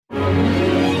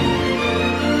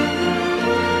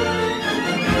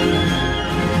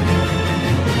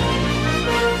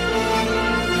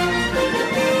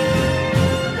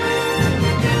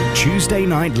Tuesday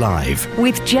Night Live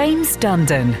with James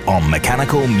Dundon on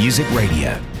Mechanical Music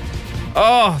Radio.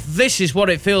 Oh, this is what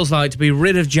it feels like to be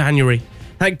rid of January.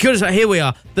 Thank goodness, here we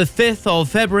are, the 5th of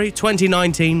February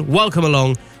 2019. Welcome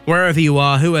along, wherever you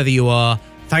are, whoever you are.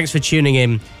 Thanks for tuning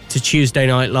in to Tuesday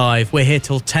Night Live. We're here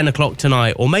till 10 o'clock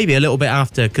tonight, or maybe a little bit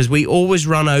after, because we always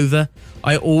run over.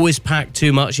 I always pack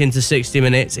too much into 60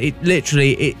 minutes.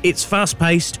 It's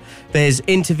fast-paced. There's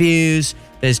interviews,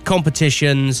 there's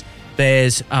competitions,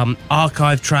 there's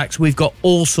archive tracks. We've got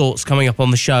all sorts coming up on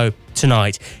the show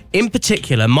tonight. In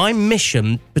particular, my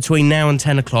mission between now and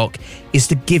 10 o'clock is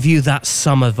to give you that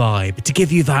summer vibe, to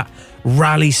give you that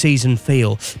rally season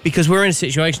feel, because we're in a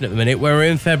situation at the minute where we're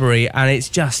in February and it's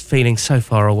just feeling so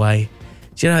far away.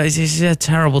 Do you know, it's a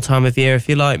terrible time of year. If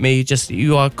you're like me,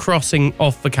 you are crossing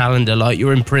off the calendar like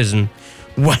you're in prison,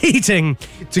 waiting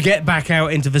to get back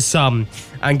out into the sun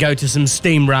and go to some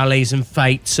steam rallies and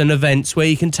fetes and events where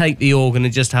you can take the organ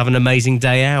and just have an amazing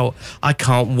day out. I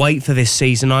can't wait for this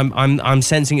season. I'm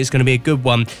sensing it's going to be a good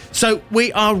one. So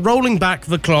we are rolling back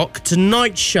the clock.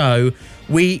 Tonight's show,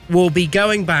 we will be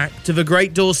going back to the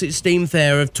Great Dorset Steam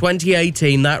Fair of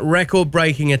 2018, that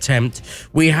record-breaking attempt.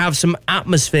 We have some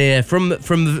atmosphere from the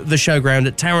showground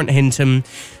at Tarrant Hinton,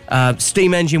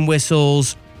 steam engine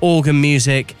whistles, organ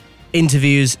music,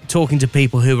 interviews, talking to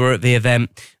people who were at the event.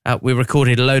 We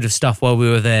recorded a load of stuff while we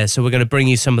were there, so we're going to bring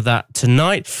you some of that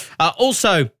tonight.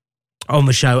 Also on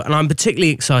the show, and I'm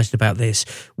particularly excited about this,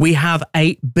 we have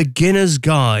a beginner's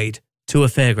guide to a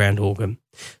fairground organ.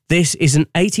 This is an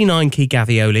 89 Key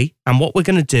Gavioli, and what we're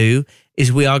going to do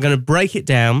is we are going to break it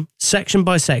down section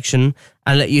by section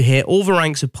and let you hear all the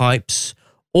ranks of pipes,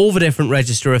 all the different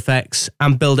register effects,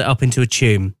 and build it up into a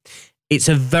tune. It's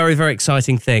a very, very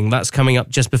exciting thing. That's coming up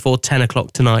just before 10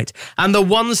 o'clock tonight. And the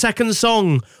 1 second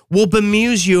song will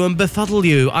bemuse you and befuddle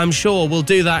you. I'm sure we'll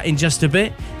do that in just a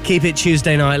bit. Keep it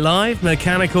Tuesday Night Live,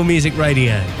 Mechanical Music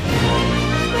Radio.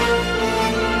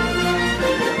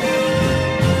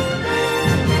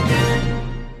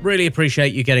 Really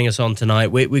appreciate you getting us on tonight.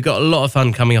 We've got a lot of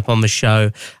fun coming up on the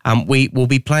show. We will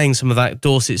be playing some of that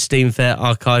Dorset Steam Fair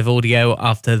archive audio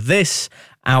after this.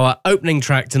 Our opening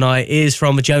track tonight is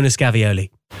from Jonas Gavioli.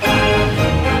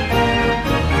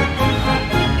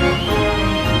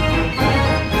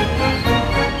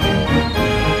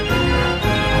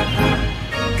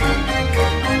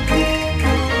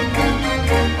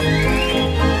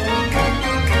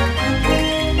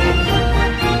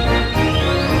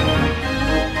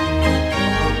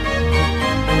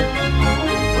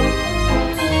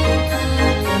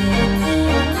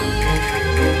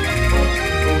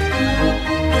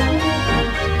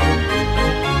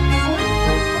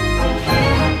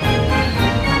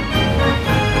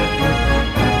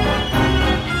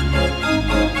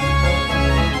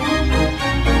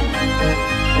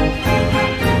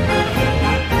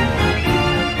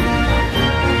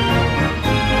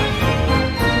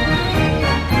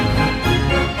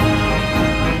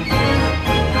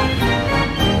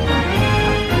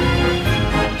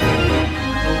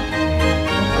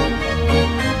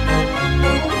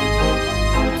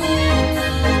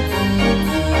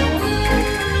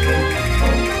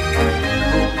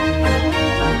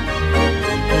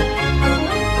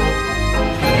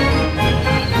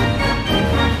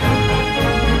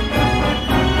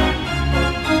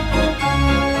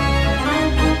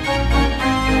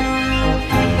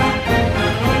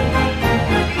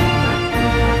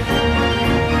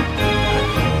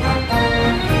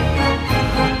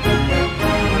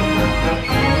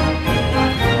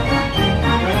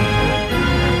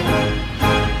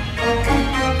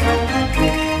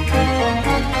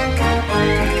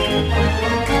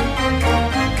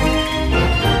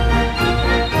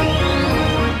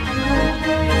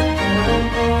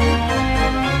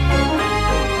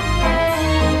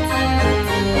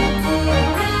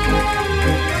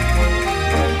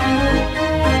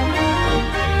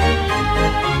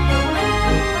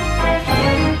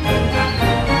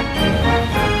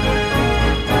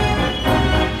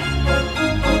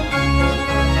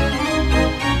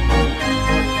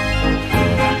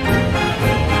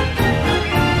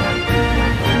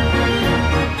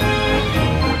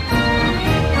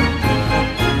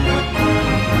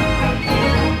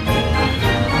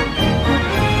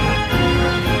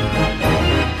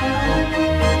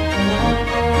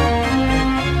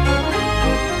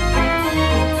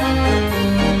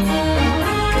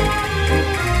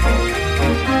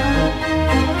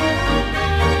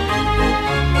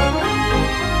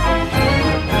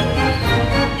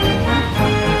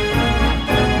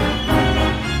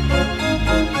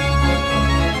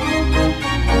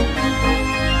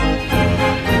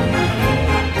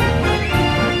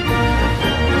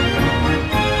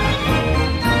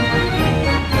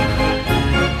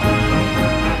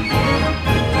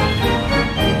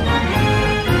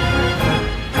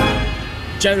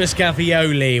 Jonas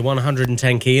Gavioli,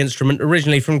 110 key instrument,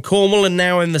 originally from Cornwall and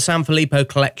now in the San Filippo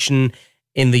collection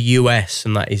in the US.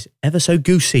 And that is ever so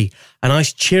goosey. A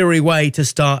nice cheery way to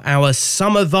start our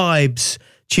Summer Vibes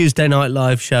Tuesday Night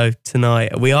Live show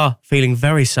tonight. We are feeling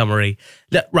very summery.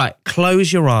 Right,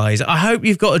 close your eyes. I hope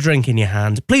you've got a drink in your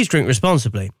hand. Please drink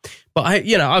responsibly. But,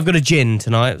 I've got a gin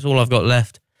tonight. That's all I've got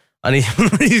left. I need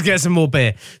to get some more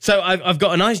beer. So I've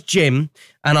got a nice gin,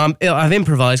 and I've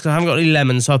improvised because I haven't got any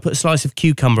lemon, so I put a slice of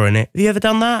cucumber in it. Have you ever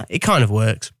done that? It kind of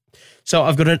works. So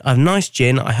I've got a nice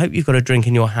gin. I hope you've got a drink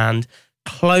in your hand.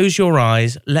 Close your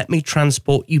eyes. Let me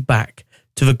transport you back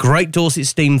to the Great Dorset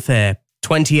Steam Fair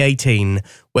 2018,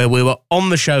 where we were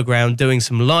on the showground doing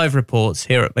some live reports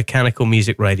here at Mechanical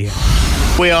Music Radio.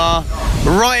 We are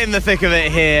right in the thick of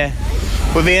it here,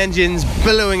 with the engines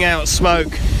billowing out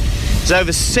smoke. There's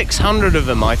over 600 of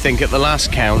them, I think, at the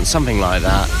last count, something like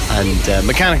that. And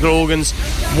mechanical organs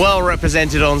well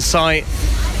represented on site.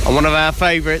 And one of our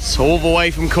favourites, all the way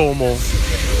from Cornwall.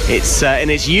 It's in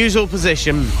its usual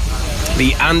position,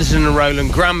 the Anderson and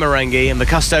Rowland Grand Merengue, and the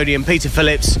custodian, Peter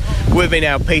Phillips, with me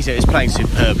now. Peter is playing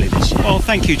superbly this year. Well,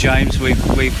 thank you, James. We've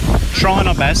tried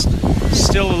our best.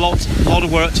 Still a lot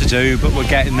of work to do, but we're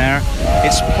getting there.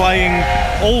 It's playing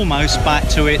almost back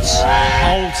to its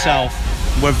old self.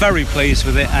 We're very pleased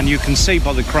with it, and you can see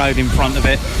by the crowd in front of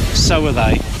it, so are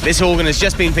they. This organ has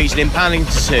just been featured in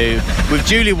Paddington 2 with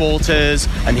Julie Walters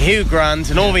and Hugh Grant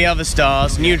and all the other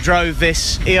stars, and you drove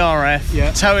this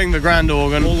ERF, towing the grand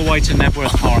organ all the way to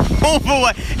Nebworth Park. All the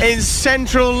way in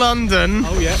central London.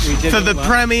 Oh yeah, we did for the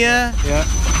premiere. Yeah,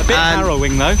 a bit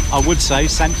harrowing though, I would say,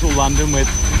 central London with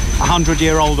a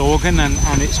 100-year-old organ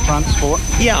and its transport.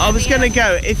 Yeah, I was going to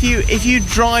go, if you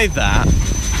drive that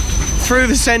through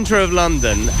the centre of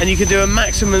London, and you could do a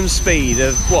maximum speed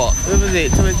of what was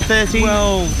it, 30?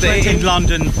 Well, 20? In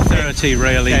London 30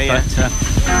 really, but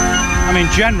I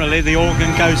mean generally the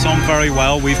organ goes on very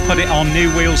well. We've put it on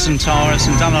new wheels and tyres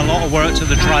and done a lot of work to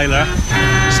the trailer,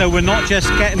 so we're not just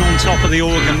getting on top of the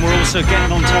organ, we're also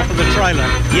getting on top of the trailer.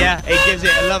 Yeah, it gives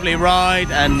it a lovely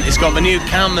ride, and it's got the new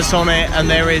canvas on it, and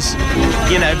there is,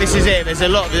 this is it, there's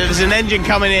an engine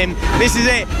coming in, this is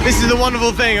it, this is the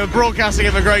wonderful thing of broadcasting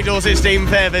at the Great Dorset Steam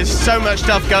Fair. There's so much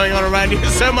stuff going on around you,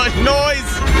 there's so much noise,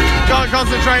 can't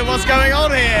concentrate what's going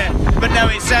on here. But no,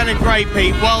 it sounded great,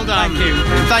 Pete, well done. Thank you.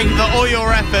 Thank you for all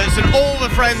your efforts and all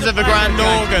the friends of the grand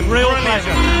organ. Real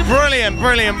pleasure. Brilliant.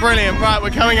 Right,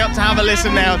 we're coming up to have a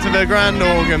listen now to the grand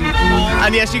organ,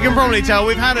 and yes, you can probably tell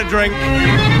we've had a drink,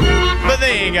 but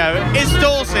there you go, it's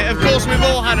Dorset, of course we've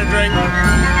all had a drink.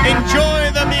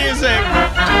 Enjoy the music.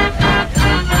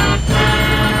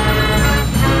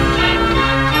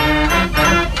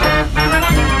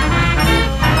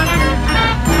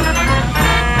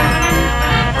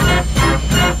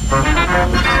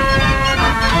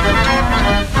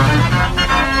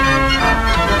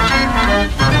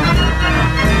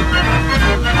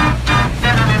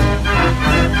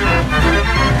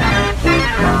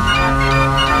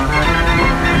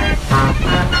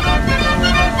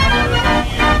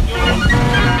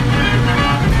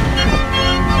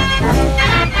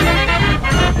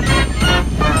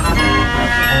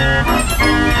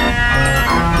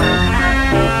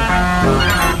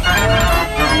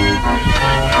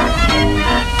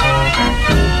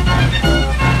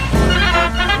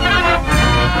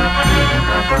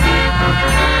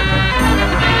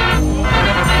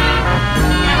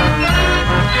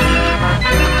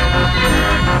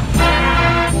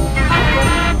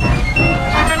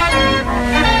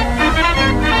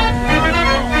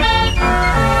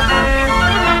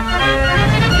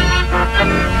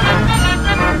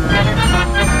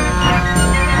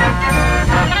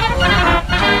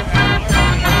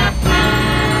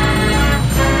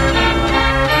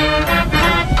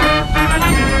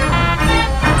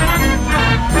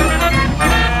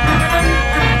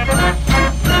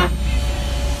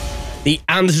 The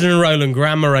Anderson and Rowland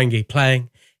Grand Merengue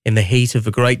playing in the heat of the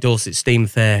Great Dorset Steam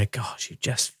Fair. Gosh,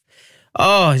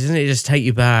 doesn't it just take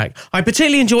you back? I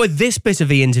particularly enjoyed this bit of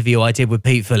the interview I did with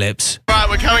Pete Phillips. Right,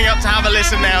 we're coming up to have a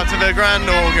listen now to the grand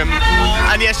organ.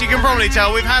 And yes, you can probably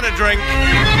tell we've had a drink.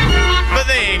 But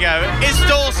there you go, it's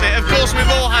Dorset, of course we've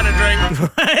all had a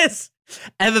drink.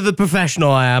 Ever the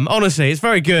professional I am. Honestly, it's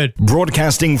very good.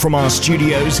 Broadcasting from our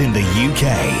studios in the UK.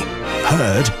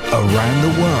 Heard around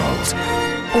the world.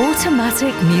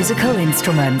 Automatic musical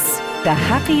instruments. The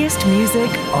happiest music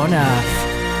on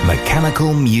earth.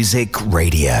 Mechanical Music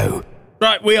Radio.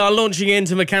 Right, we are launching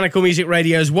into Mechanical Music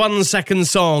Radio's 1 second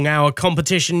song, our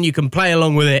competition. You can play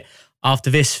along with it after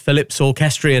this Phillips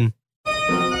Orchestrion.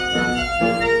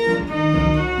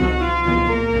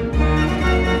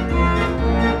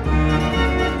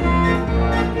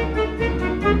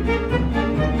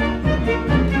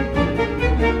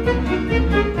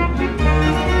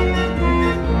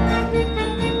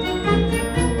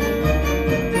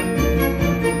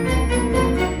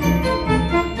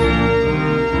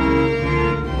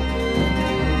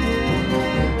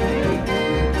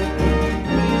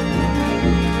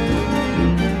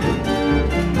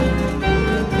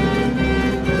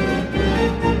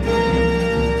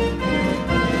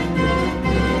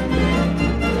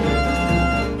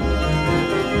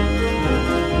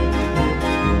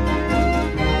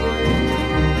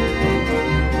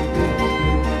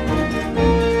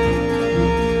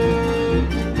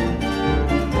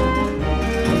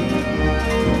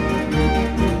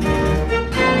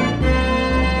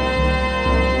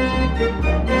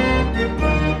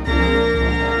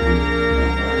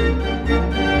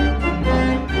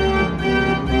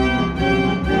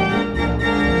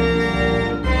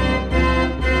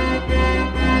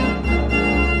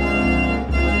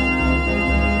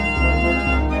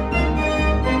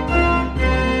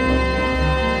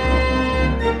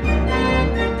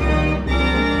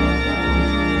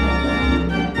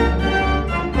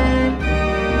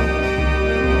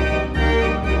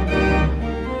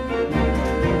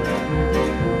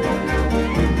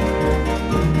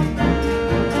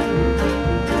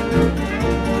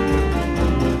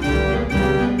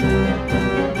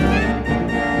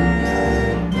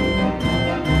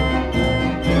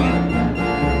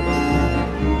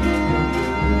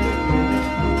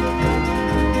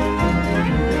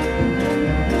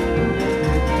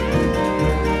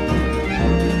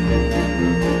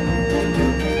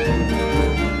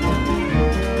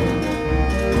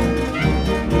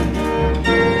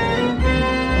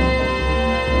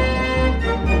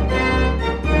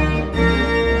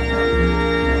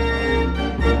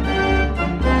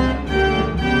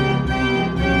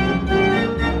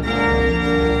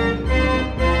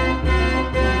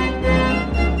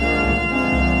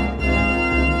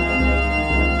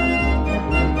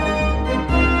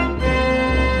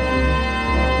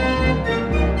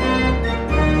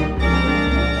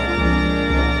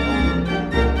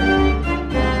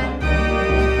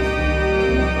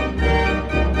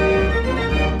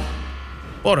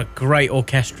 What a great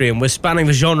orchestrion. We're spanning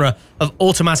the genre of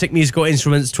automatic musical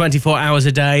instruments 24 hours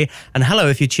a day. And hello,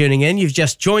 if you're tuning in, you've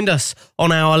just joined us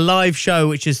on our live show,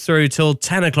 which is through till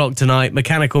 10 o'clock tonight,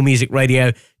 Mechanical Music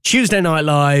Radio, Tuesday Night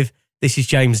Live. This is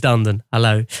James Dundon.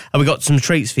 Hello. And we've got some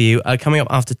treats for you. Coming up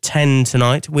after 10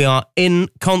 tonight, we are in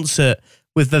concert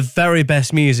with the very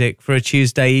best music for a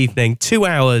Tuesday evening. 2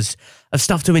 hours of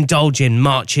stuff to indulge in,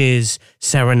 marches,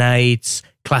 serenades,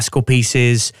 classical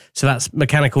pieces. So that's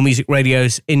Mechanical Music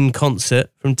Radio's In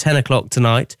Concert from 10 o'clock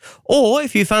tonight. Or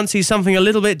if you fancy something a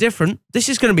little bit different, this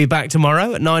is going to be back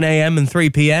tomorrow at 9 a.m. and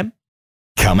 3 p.m.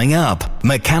 Coming up,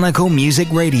 Mechanical Music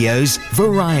Radio's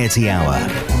Variety Hour.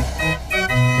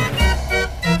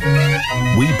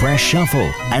 We press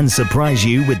shuffle and surprise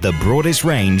you with the broadest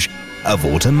range of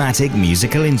automatic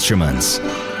musical instruments.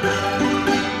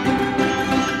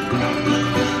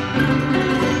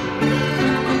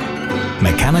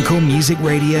 Mechanical Music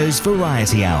Radio's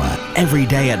Variety Hour, every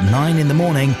day at 9 in the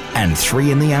morning and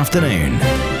 3 in the afternoon.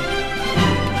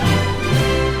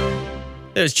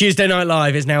 It's Tuesday Night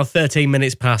Live. It's now 13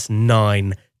 minutes past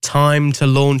 9. Time to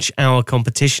launch our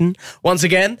competition. Once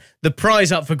again, the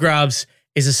prize up for grabs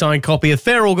is a signed copy of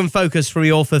Fair Organ Focus from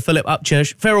the author Philip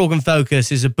Upchurch. Fair Organ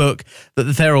Focus is a book that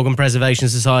the Fair Organ Preservation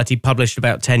Society published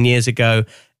about 10 years ago.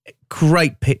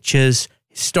 Great pictures,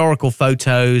 historical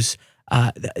photos,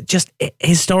 just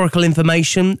historical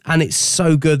information, and it's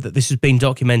so good that this has been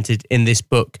documented in this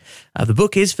book. The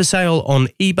book is for sale on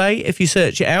eBay if you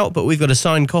search it out, but we've got a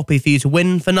signed copy for you to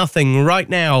win for nothing right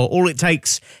now. All it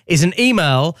takes is an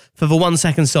email for the 1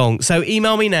 second song. So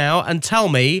email me now and tell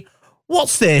me,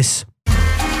 what's this?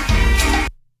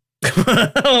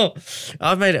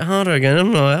 I've made it harder again,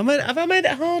 haven't I? Have I made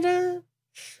it harder?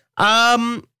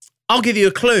 I'll give you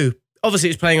a clue. Obviously,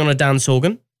 it's playing on a dance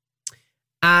organ.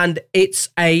 And it's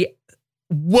a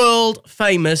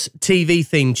world-famous TV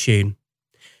theme tune.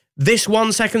 This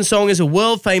 1 second song is a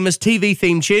world-famous TV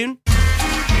theme tune.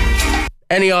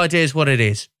 Any ideas what it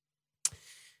is?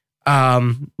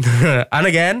 And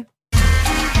again.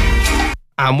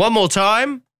 And one more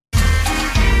time.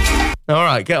 All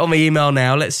right, get on the email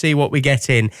now. Let's see what we get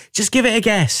in. Just give it a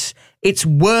guess. It's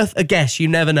worth a guess. You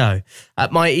never know.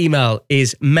 My email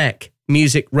is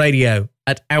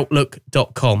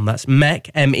mechmusicradio@outlook.com. That's mech,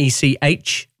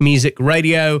 M-E-C-H,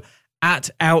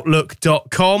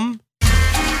 musicradio@outlook.com.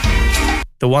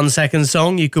 The 1 second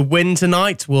song you could win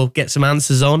tonight. We'll get some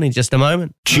answers on in just a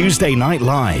moment. Tuesday Night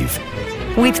Live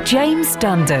with James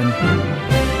Dundon.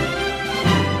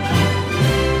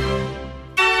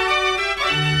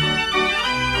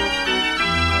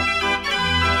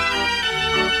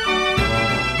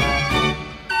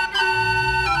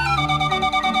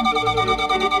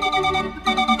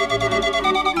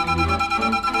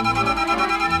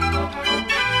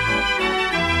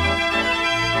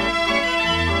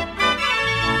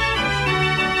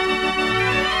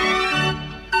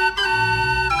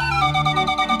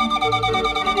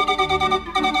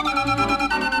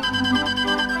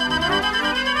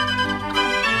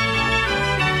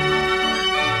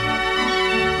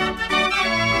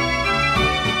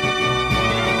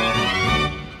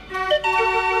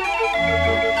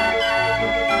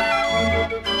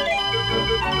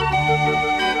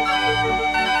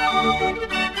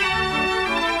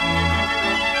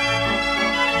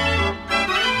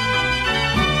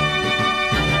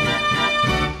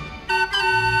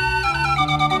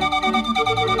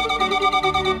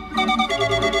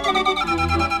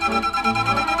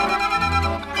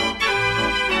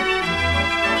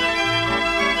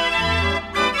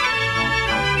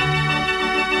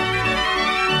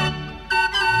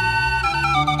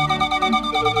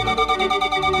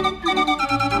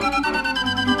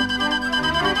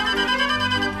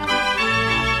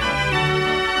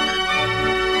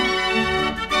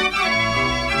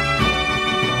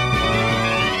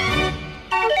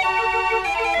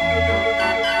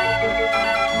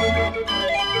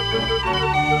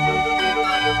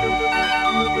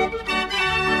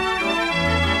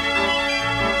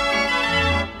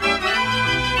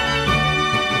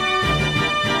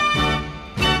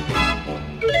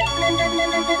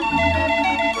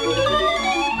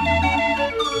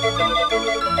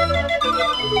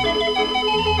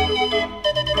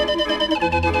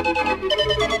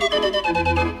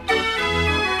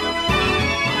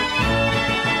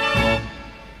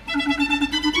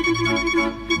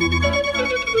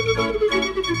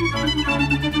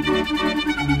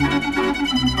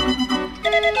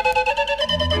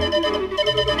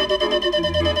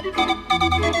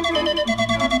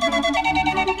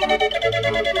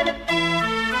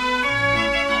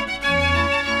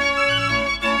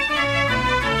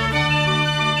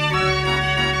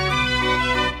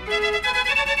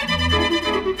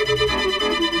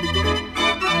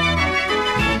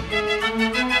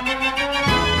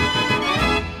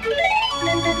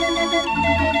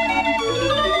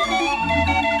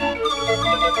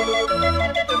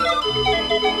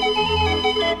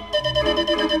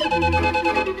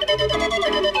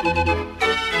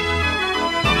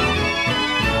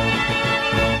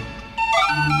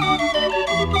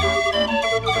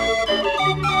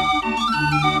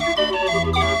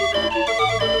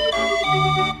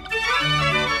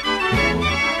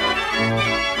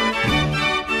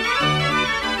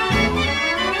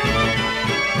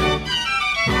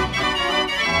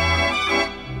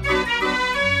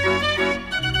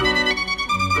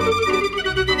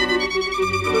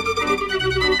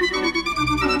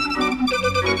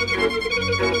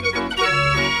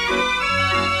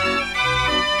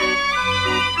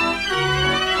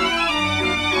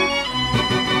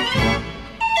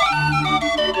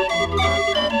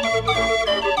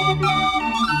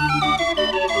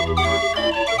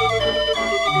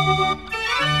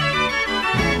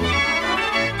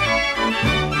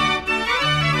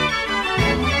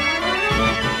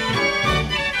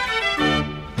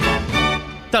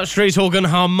 Dutch Street Organ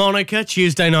Harmonica,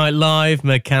 Tuesday Night Live,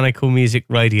 Mechanical Music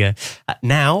Radio.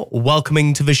 Now,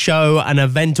 welcoming to the show an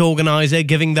event organiser,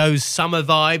 giving those summer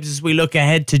vibes as we look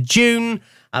ahead to June.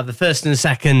 The first and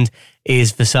second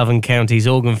is the Southern Counties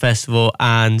Organ Festival,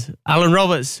 and Alan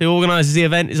Roberts, who organises the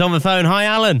event, is on the phone. Hi,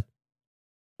 Alan.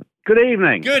 Good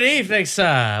evening. Good evening,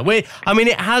 sir.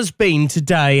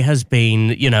 Today has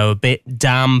been, a bit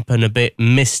damp and a bit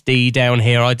misty down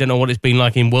here. I don't know what it's been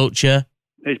like in Wiltshire.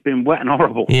 It's been wet and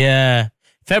horrible. Yeah.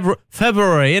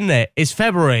 February, isn't it? It's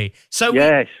February. So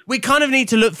yes. we kind of need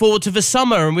to look forward to the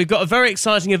summer, and we've got a very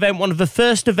exciting event. One of the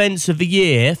first events of the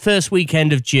year, first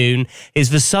weekend of June,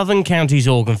 is the Southern Counties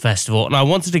Organ Festival, and I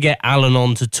wanted to get Alan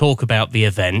on to talk about the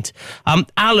event.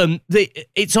 Alan,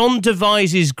 it's on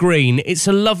Devizes Green. It's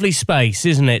a lovely space,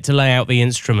 isn't it, to lay out the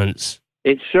instruments?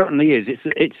 It certainly is.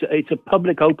 It's a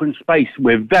public open space.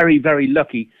 We're very, very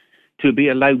lucky to be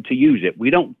allowed to use it. We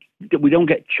don't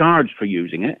get charged for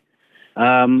using it,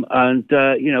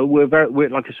 we're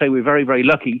very, very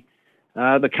lucky.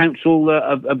 The council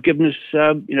have given us,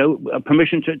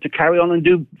 permission to carry on and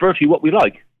do virtually what we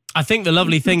like. I think the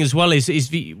lovely thing as well is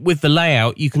with the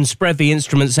layout, you can spread the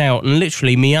instruments out and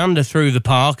literally meander through the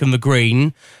park and the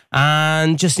green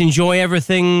and just enjoy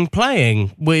everything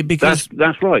playing. Because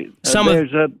that's right.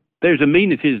 There's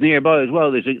amenities nearby as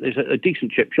well. There's a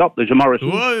decent chip shop. There's a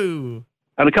Morrison's. Whoa.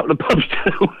 And a couple of pubs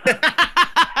too.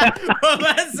 Well,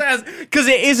 that sounds... Because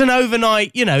it is an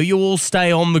overnight, you all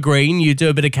stay on the green, you do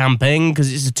a bit of camping,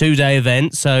 because it's a 2-day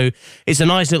event, so it's a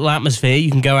nice little atmosphere.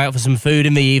 You can go out for some food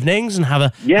in the evenings and have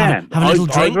a little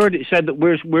drink. I've heard it said that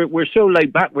we're so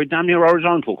laid back, we're damn near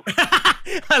horizontal.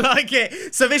 I like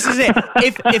it. So this is it.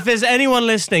 If there's anyone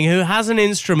listening who has an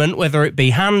instrument, whether it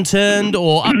be hand-turned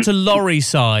or up to lorry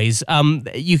size,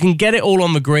 you can get it all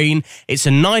on the green. It's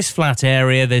a nice flat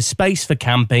area. There's space for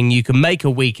camping. You can make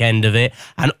a weekend of it.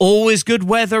 And always good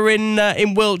weather in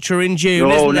Wiltshire in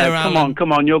June, isn't there, Alan?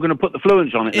 Come on. You're going to put the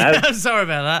fluence on it now. Sorry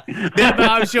about that. Yeah, but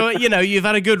I'm sure, you've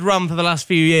had a good run for the last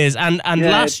few years. And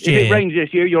last year... If it rains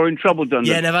this year, you're in trouble, Dundon.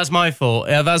 Yeah, no, that's my fault.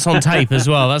 That's on tape as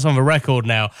well. That's on the record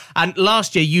now. And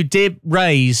last year, you did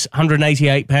raise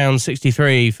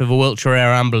 £188.63 for the Wiltshire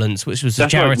Air Ambulance, which was a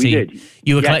charity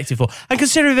you were collected for. And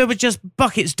considering there were just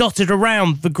buckets dotted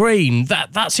around the green,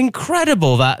 that's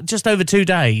incredible, that just over 2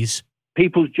 days.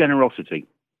 People's generosity.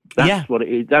 That's what it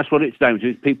is. That's what it's down to.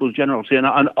 It's people's generosity.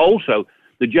 And also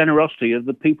the generosity of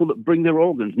the people that bring their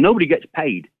organs. Nobody gets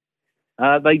paid.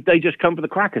 They just come for the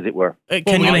crack, as it were. You're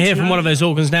going to hear from one of those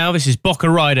organs now. This is Boca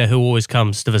Ryder, who always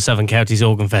comes to the Southern Counties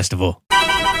Organ Festival.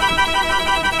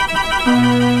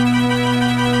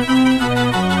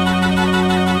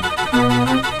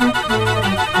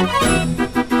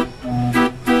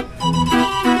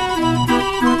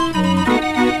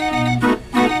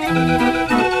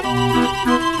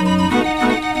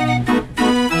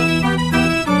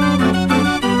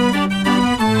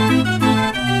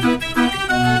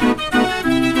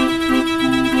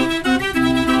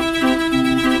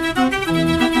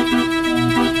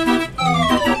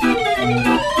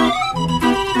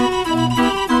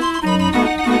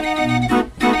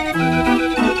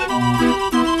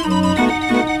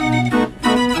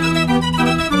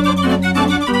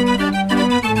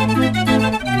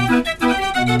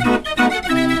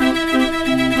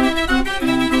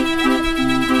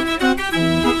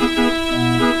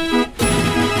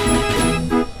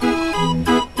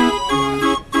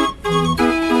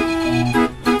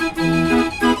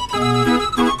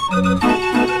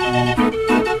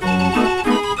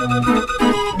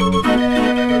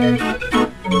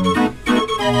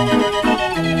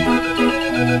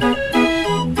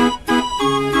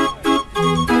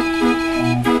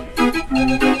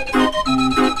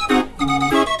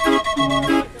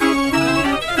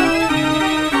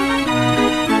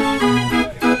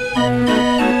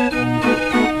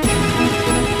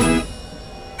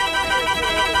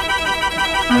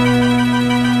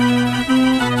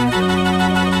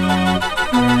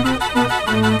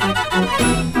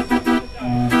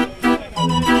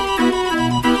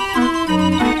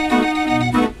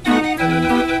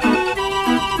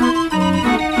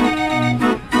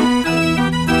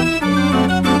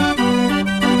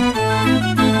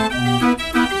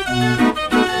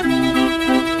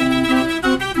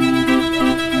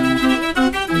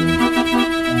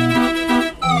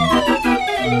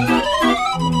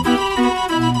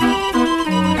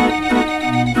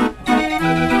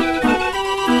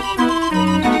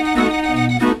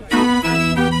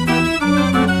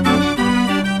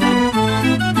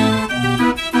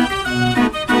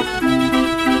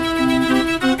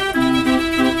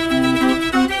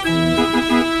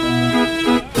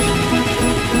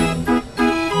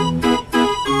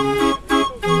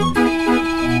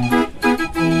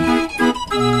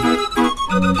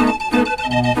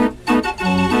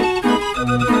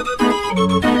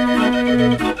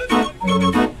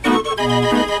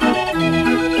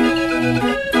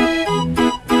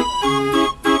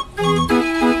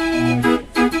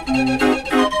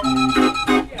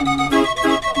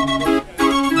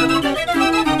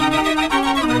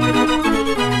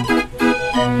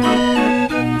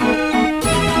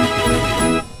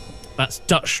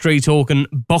 Dutch Street organ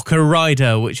Bokker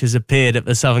Rider, which has appeared at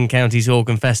the Southern Counties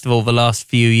Organ Festival the last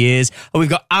few years. And we've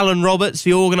got Alan Roberts,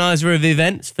 the organiser of the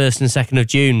events, 1st and 2nd of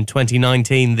June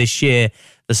 2019 this year.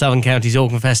 The Southern Counties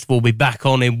Organ Festival will be back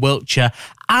on in Wiltshire.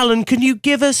 Alan, can you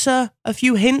give us a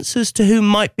few hints as to who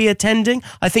might be attending?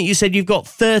 I think you said you've got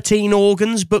 13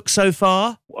 organs booked so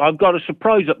far. I've got a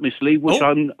surprise up my sleeve, which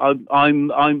I'm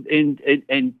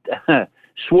in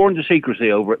sworn to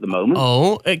secrecy over at the moment.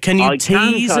 Can you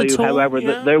tease at all? I can tell you, however,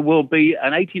 that there will be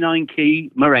an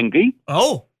 89-key merengue.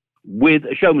 With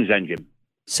a showman's engine.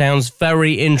 Sounds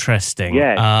very interesting.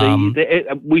 Yeah,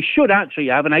 we should actually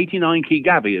have an 89-key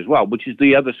Gavi as well, which is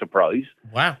the other surprise.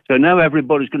 Wow. So now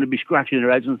everybody's going to be scratching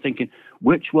their heads and thinking,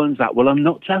 which one's that? Well, I'm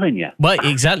not telling you. Well,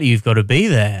 exactly, you've got to be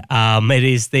there. It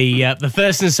is the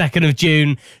 1st and 2nd of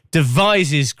June,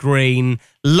 Devizes Green,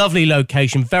 lovely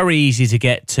location, very easy to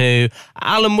get to.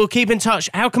 Alan, we'll keep in touch.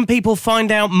 How can people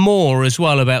find out more as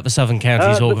well about the Southern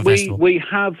Counties Organ Festival? We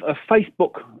have a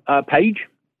Facebook page.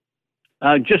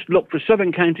 Just look for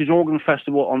Southern Counties Organ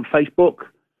Festival on Facebook.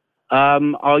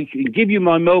 I can give you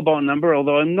my mobile number,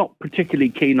 although I'm not particularly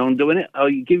keen on doing it. I'll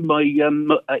give my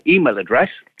email address.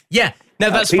 Yeah,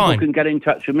 no, that's people fine. People can get in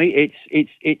touch with me.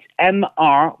 It's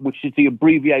MR, which is the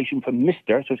abbreviation for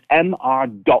Mr. So it's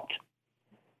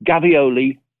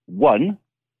mr.gavioli1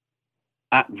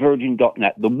 at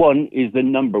virgin.net. The 1 is the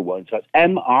number 1. So it's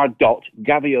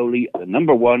mr.gavioli, the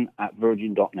number 1 at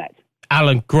virgin.net.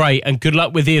 Alan, great, and good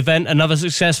luck with the event. Another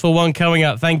successful one coming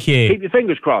up. Thank you. Keep your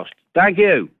fingers crossed. Thank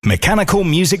you. Mechanical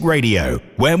Music Radio,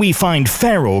 where we find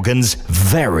fair organs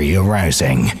very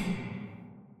arousing.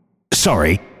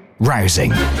 Sorry,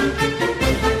 rousing.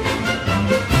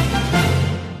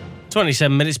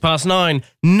 27 minutes past 9.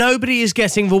 Nobody is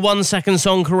getting the 1 second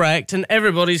song correct, and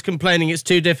everybody's complaining it's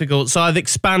too difficult, so I've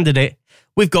expanded it.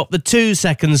 We've got the 2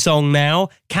 second song now.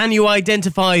 Can you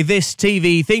identify this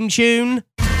TV theme tune?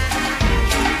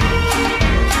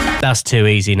 That's too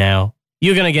easy now.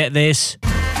 You're going to get this.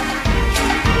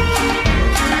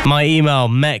 My email,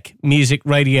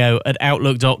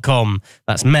 mechmusicradio@outlook.com.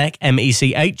 That's mech,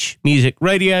 M-E-C-H,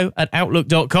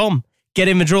 musicradio@outlook.com. Get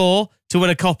in the draw to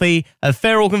win a copy of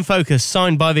Fair Organ Focus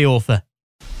signed by the author.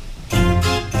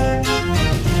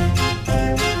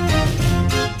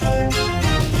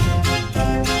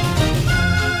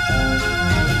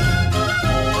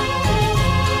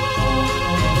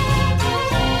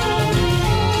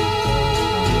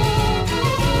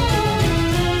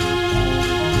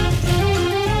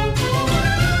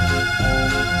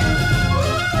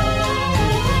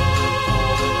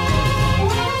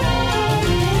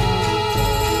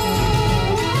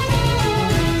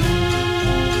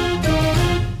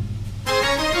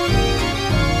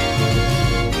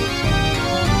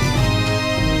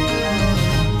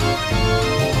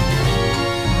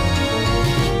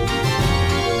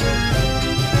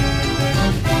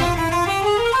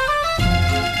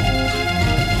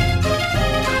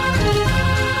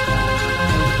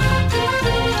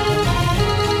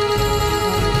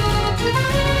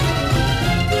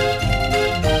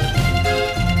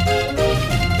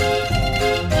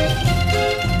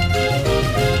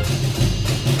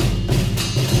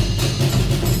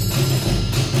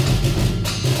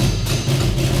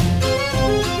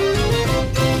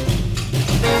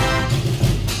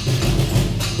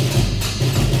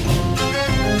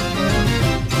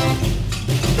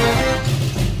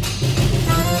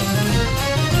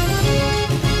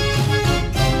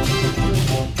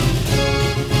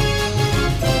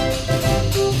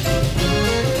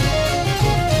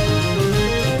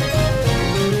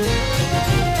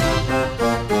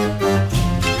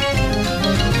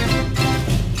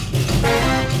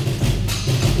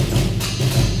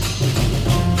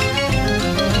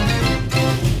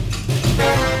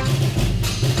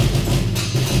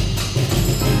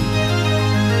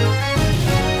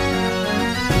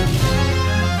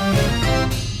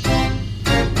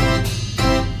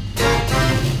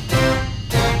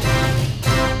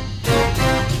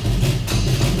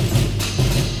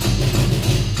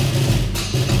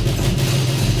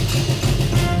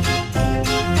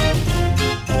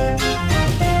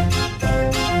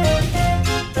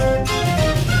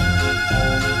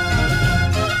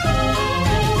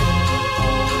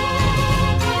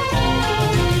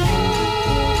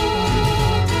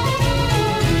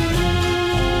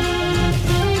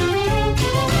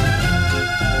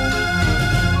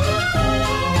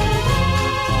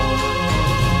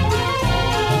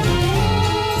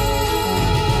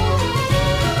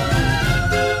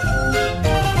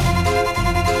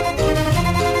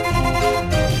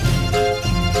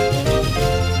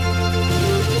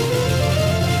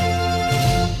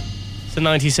 the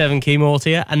 97 key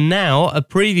mortier, and now a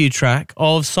preview track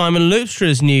of Simon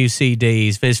Loopstra's new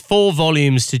CDs. There's 4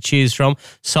 volumes to choose from,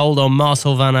 sold on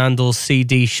Marcel van Andel's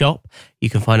CD shop. You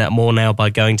can find out more now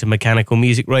by going to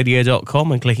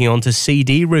mechanicalmusicradio.com and clicking on to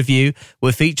CD review.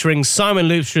 We're featuring Simon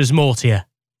Loopstra's Mortier.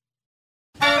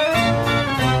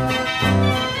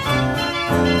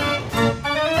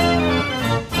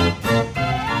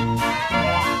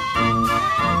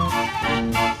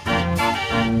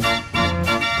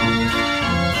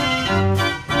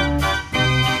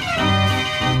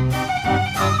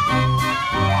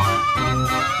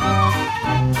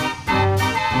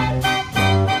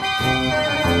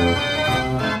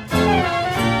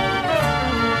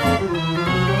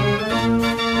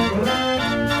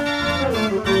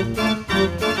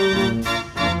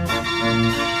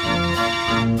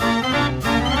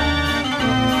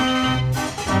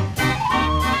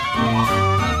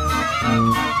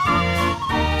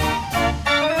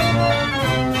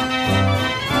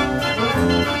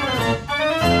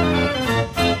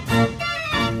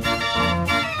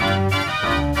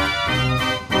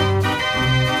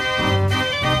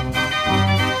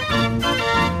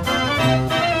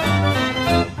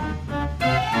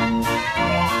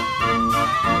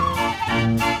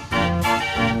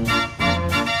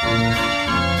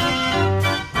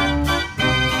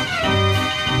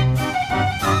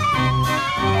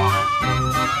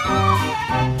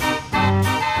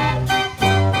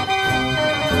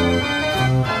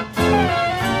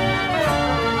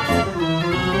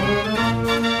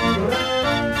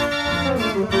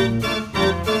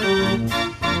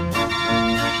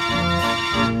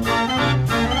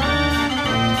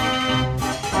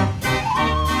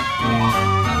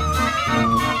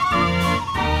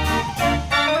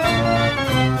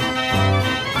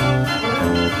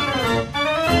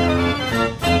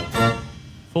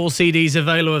 All CDs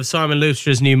available of Simon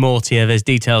Loopstra's new Mortier. There's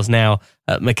details now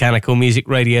at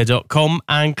mechanicalmusicradio.com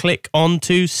and click on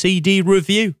to CD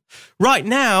review. Right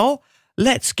now,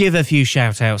 let's give a few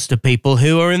shout-outs to people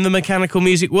who are in the mechanical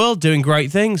music world doing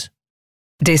great things.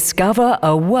 Discover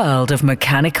a world of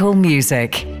mechanical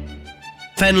music.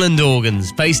 Fenland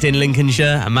Organs, based in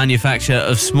Lincolnshire, a manufacturer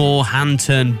of small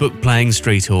hand-turned book-playing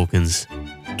street organs.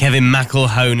 Kevin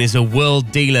McElhone is a world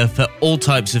dealer for all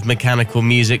types of mechanical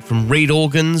music, from reed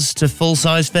organs to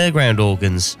full-size fairground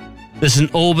organs. The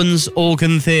St Albans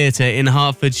Organ Theatre in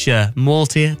Hertfordshire,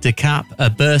 Mortier, De Cap, a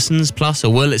Bursons plus a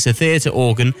Wurlitzer theatre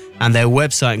organ, and their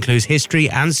website includes history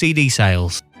and CD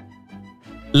sales.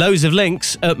 Loads of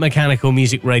links at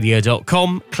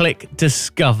mechanicalmusicradio.com. Click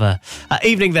Discover.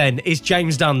 Evening then is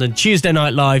James Dundon, Tuesday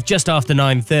Night Live, just after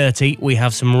 9:30. We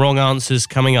have some wrong answers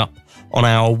coming up on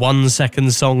our 1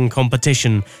 second song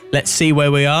competition. Let's see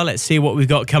where we are. Let's see what we've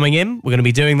got coming in. We're going to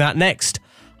be doing that next.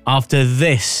 After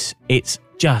this, it's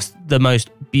just the most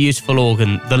beautiful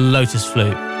organ, the Lotus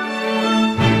Flute.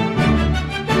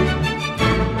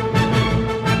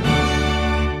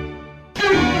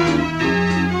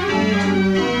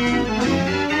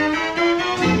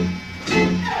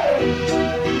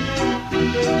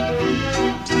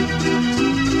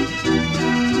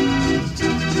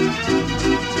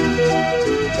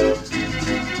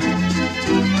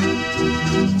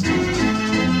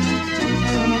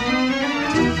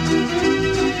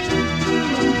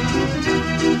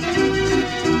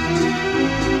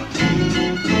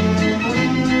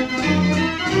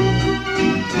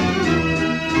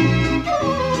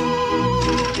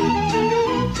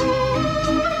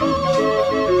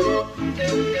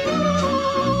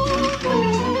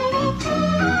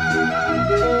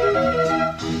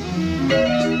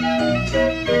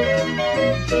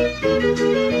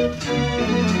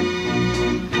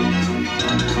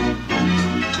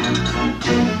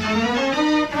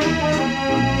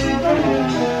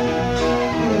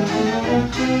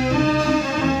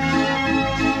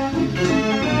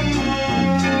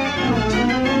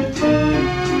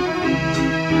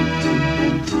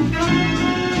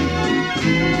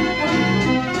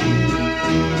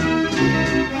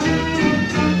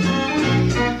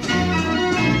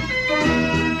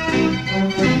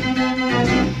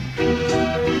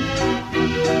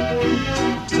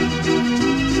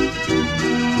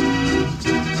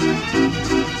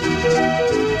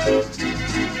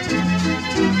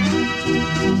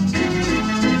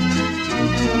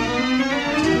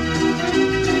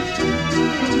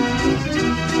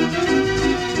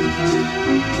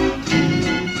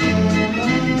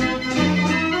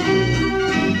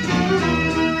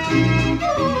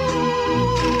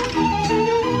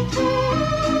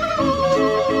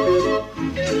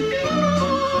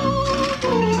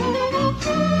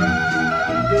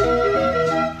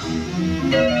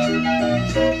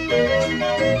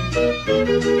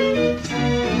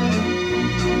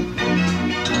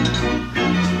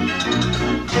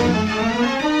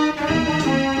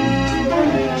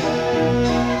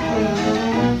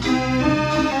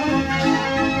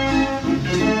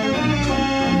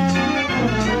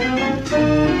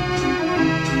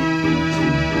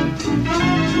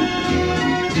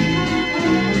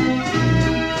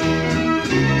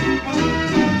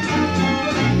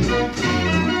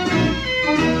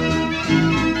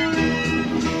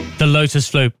 Lotus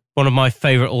Flute, one of my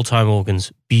favourite all-time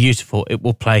organs. Beautiful. It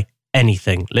will play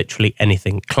anything, literally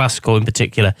anything. Classical in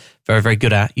particular, very, very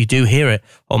good at. You do hear it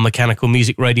on Mechanical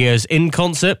Music Radio's In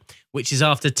Concert, which is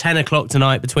after 10 o'clock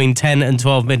tonight, between 10 and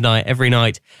 12 midnight every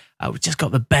night. We've just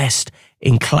got the best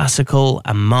in classical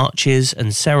and marches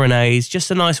and serenades. Just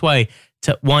a nice way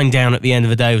to wind down at the end of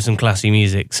the day with some classy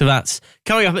music. So that's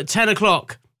coming up at 10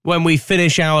 o'clock when we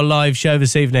finish our live show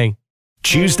this evening.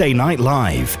 Tuesday Night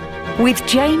Live with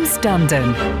James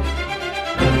Dundon.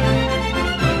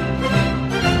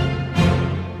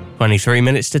 23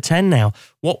 minutes to 10 now.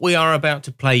 What we are about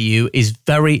to play you is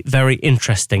very, very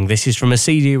interesting. This is from a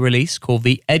CD release called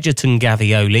the Egerton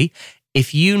Gavioli.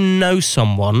 If you know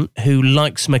someone who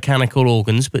likes mechanical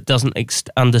organs but doesn't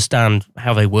understand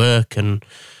how they work and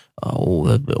all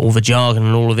the jargon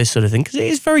and all of this sort of thing, because it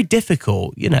is very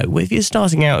difficult, you know, if you're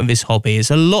starting out in this hobby, it's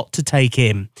a lot to take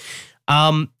in.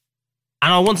 And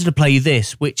I wanted to play you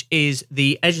this, which is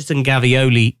the Egerton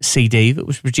Gavioli CD that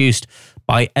was produced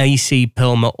by A.C.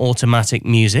 Pilmer Automatic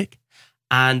Music.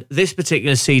 And this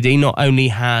particular CD not only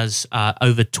has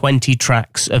over 20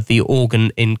 tracks of the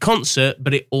organ in concert,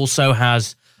 but it also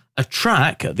has a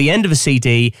track at the end of a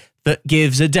CD that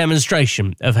gives a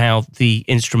demonstration of how the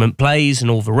instrument plays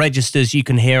and all the registers you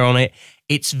can hear on it.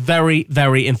 It's very,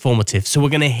 very informative. So we're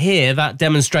going to hear that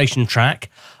demonstration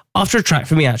track after a track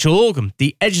from the actual organ,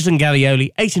 the Egerton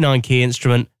Gavioli 89 key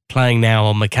instrument, playing now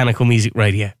on Mechanical Music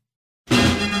Radio.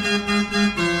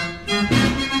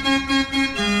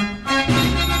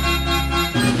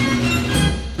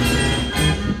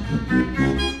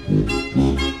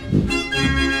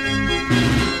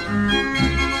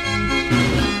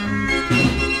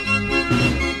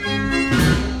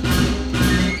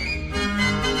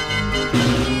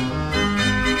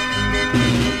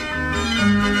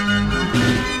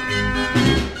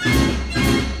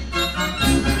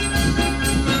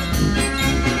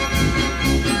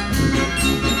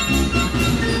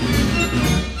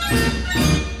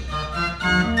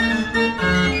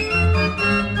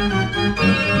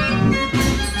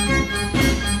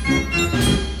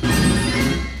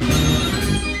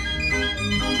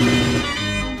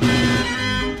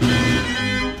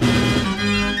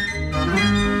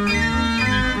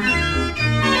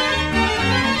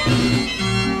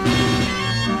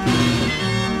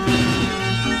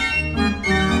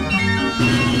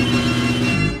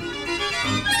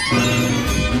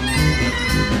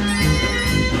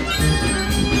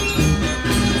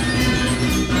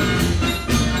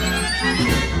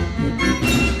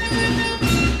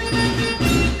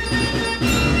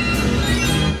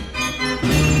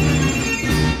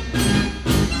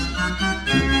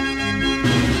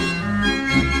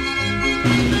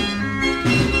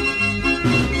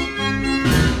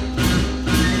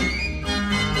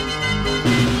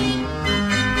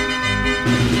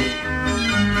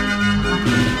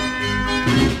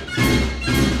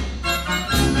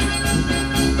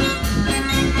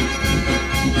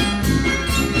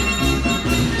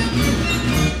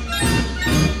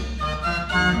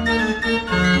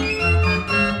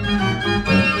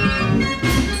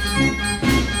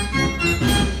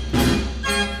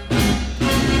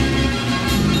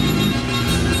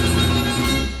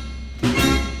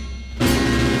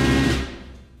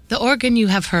 The organ you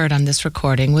have heard on this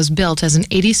recording was built as an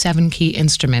 87-key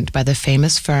instrument by the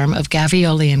famous firm of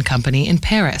Gavioli and Company in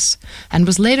Paris, and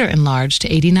was later enlarged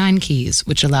to 89 keys,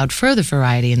 which allowed further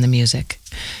variety in the music.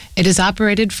 It is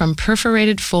operated from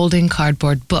perforated folding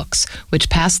cardboard books, which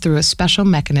pass through a special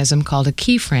mechanism called a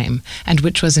key frame, and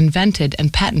which was invented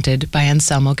and patented by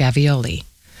Anselmo Gavioli.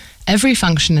 Every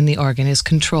function in the organ is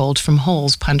controlled from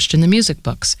holes punched in the music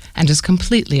books, and is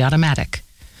completely automatic.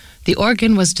 The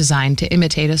organ was designed to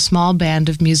imitate a small band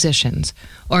of musicians,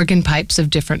 organ pipes of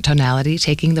different tonality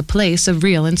taking the place of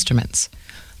real instruments.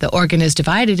 The organ is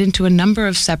divided into a number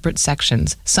of separate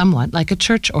sections, somewhat like a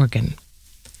church organ.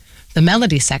 The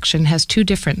melody section has two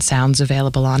different sounds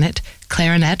available on it,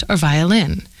 clarinet or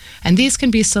violin, and these can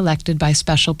be selected by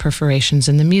special perforations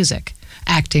in the music,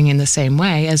 acting in the same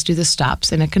way as do the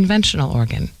stops in a conventional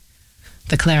organ.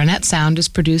 The clarinet sound is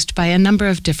produced by a number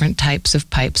of different types of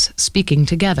pipes speaking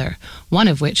together, one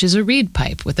of which is a reed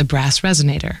pipe with a brass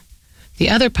resonator. The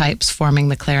other pipes forming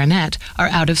the clarinet are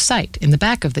out of sight in the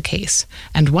back of the case,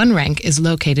 and one rank is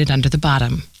located under the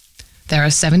bottom. There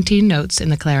are 17 notes in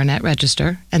the clarinet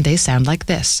register, and they sound like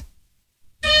this.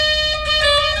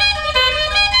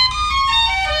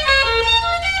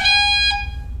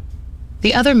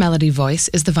 The other melody voice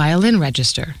is the violin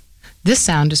register. This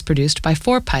sound is produced by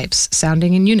 4 pipes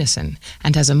sounding in unison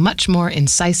and has a much more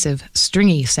incisive,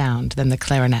 stringy sound than the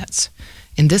clarinets.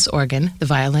 In this organ, the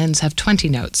violins have 20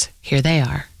 notes. Here they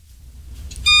are.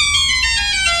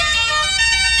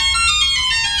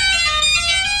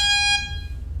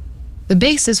 The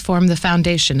basses form the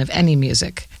foundation of any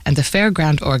music, and the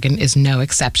fairground organ is no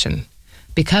exception.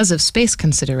 Because of space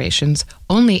considerations,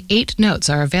 only 8 notes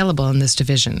are available in this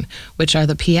division, which are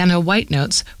the piano white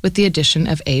notes with the addition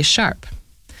of A sharp.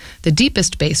 The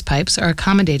deepest bass pipes are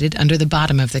accommodated under the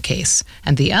bottom of the case,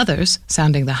 and the others,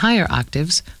 sounding the higher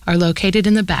octaves, are located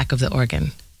in the back of the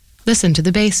organ. Listen to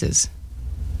the basses.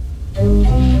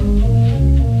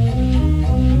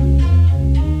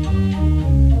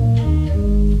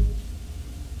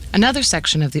 Another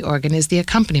section of the organ is the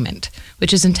accompaniment,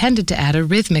 which is intended to add a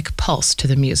rhythmic pulse to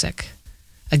the music.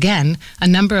 Again, a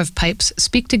number of pipes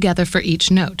speak together for each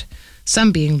note,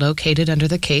 some being located under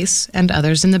the case and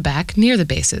others in the back near the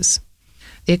basses.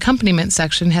 The accompaniment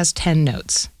section has 10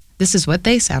 notes. This is what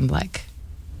they sound like.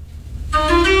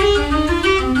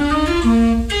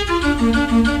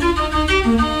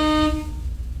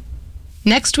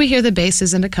 Next, we hear the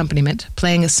basses and accompaniment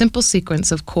playing a simple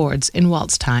sequence of chords in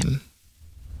waltz time.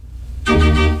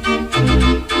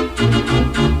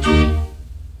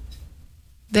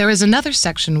 There is another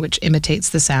section which imitates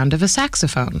the sound of a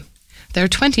saxophone. There are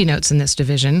 20 notes in this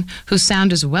division, whose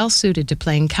sound is well suited to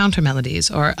playing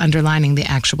countermelodies or underlining the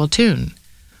actual tune.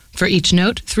 For each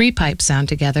note, 3 pipes sound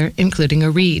together, including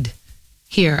a reed.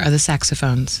 Here are the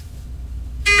saxophones.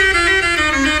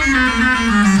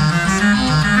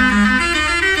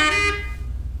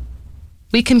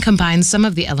 We can combine some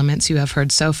of the elements you have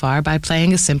heard so far by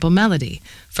playing a simple melody,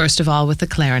 first of all with the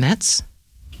clarinets.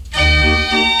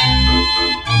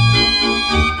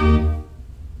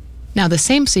 Now the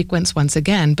same sequence once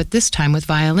again, but this time with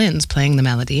violins playing the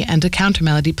melody and a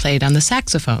countermelody played on the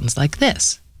saxophones, like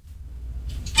this.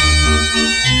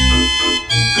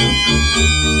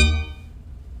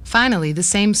 Finally, the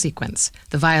same sequence.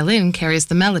 The violin carries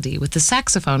the melody with the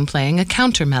saxophone playing a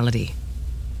countermelody.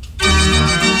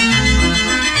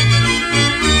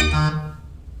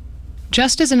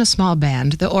 Just as in a small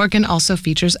band, the organ also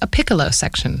features a piccolo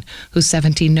section, whose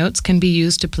 17 notes can be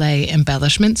used to play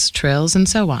embellishments, trills, and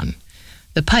so on.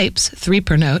 The pipes, 3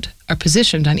 per note, are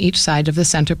positioned on each side of the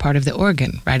center part of the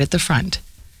organ, right at the front.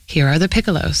 Here are the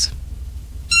piccolos.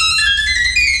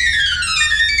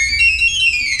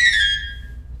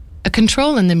 A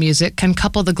control in the music can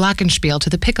couple the glockenspiel to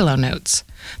the piccolo notes.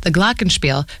 The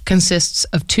glockenspiel consists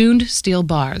of tuned steel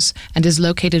bars and is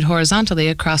located horizontally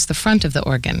across the front of the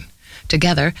organ.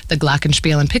 Together, the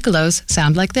glockenspiel and piccolos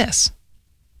sound like this.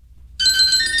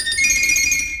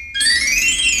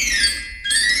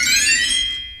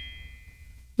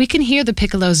 We can hear the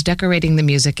piccolos decorating the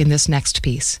music in this next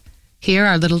piece. Here,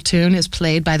 our little tune is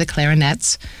played by the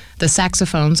clarinets, the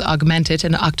saxophones augment it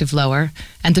an octave lower,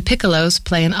 and the piccolos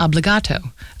play an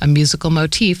obbligato, a musical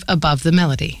motif above the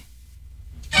melody.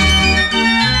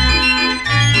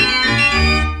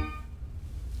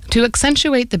 To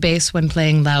accentuate the bass when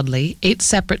playing loudly, 8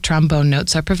 separate trombone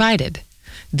notes are provided.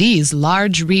 These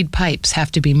large reed pipes have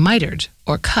to be mitered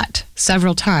or cut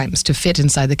several times to fit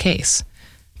inside the case.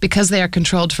 Because they are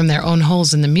controlled from their own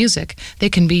holes in the music, they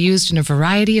can be used in a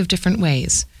variety of different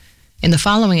ways. In the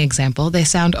following example, they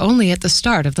sound only at the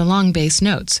start of the long bass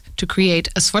notes to create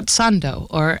a sforzando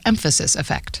or emphasis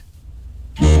effect.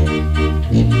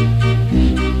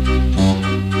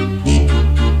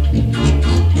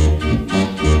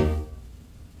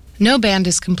 No band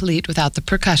is complete without the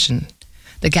percussion.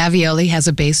 The Gavioli has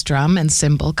a bass drum and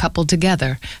cymbal coupled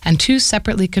together, and 2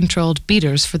 separately controlled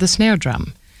beaters for the snare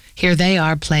drum. Here they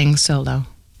are playing solo.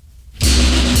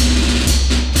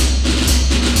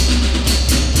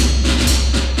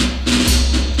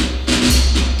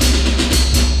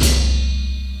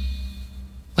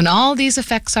 When all these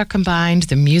effects are combined,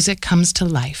 the music comes to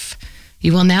life.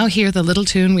 You will now hear the little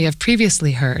tune we have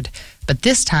previously heard, but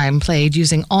this time played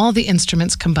using all the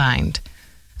instruments combined.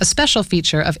 A special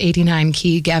feature of 89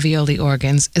 Key Gavioli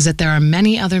organs is that there are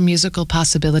many other musical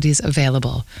possibilities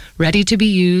available, ready to be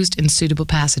used in suitable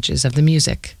passages of the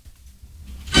music.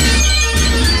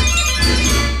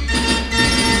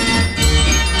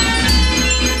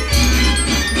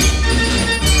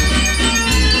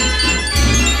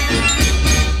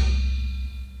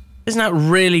 Isn't that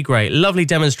really great? Lovely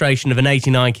demonstration of an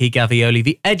 89 Key Gavioli,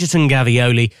 the Egerton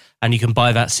Gavioli, and you can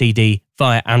buy that CD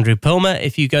via Andrew Pilmer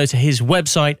if you go to his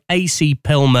website,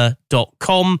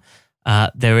 acpilmer.com.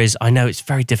 There is, I know it's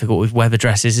very difficult with web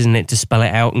addresses, isn't it, to spell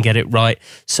it out and get it right.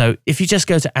 So if you just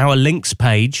go to our links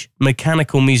page,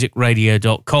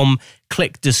 mechanicalmusicradio.com,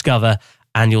 click Discover,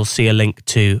 and you'll see a link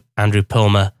to Andrew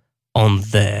Pilmer on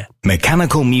there.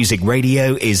 Mechanical Music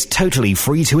Radio is totally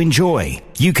free to enjoy.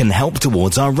 You can help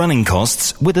towards our running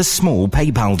costs with a small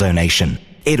PayPal donation.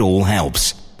 It all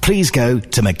helps. Please go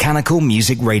to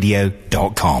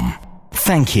mechanicalmusicradio.com.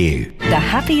 Thank you. The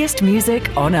happiest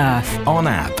music on earth. On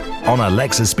app, on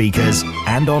Alexa speakers,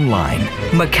 and online.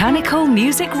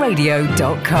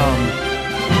 mechanicalmusicradio.com.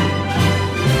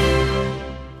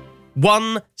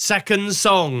 1 second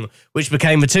song, which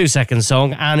became a 2 second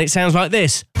song, and it sounds like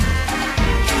this.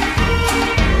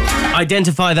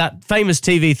 Identify that famous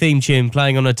TV theme tune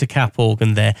playing on a Chiappa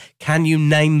organ there. Can you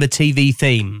name the TV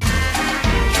theme?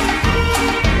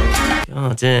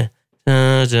 Oh dear.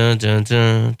 Dun, dun, dun,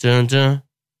 dun, dun, dun.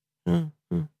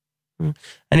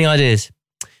 Any ideas?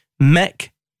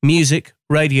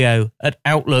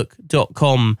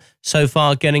 mecmusicradio@outlook.com. So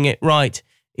far getting it right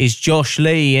is Josh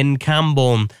Lee in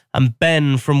Camborne and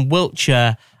Ben from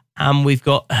Wiltshire. And we've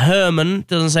got Herman,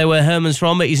 doesn't say where Herman's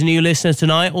from, but he's a new listener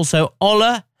tonight. Also,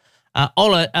 Ola.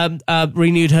 Ola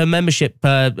renewed her membership,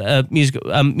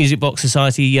 Music Box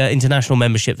Society International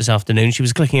membership this afternoon. She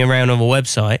was clicking around on the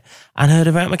website and heard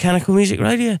about Mechanical Music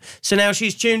Radio. So now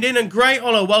she's tuned in, and great,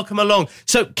 Ola, welcome along.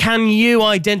 So can you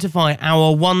identify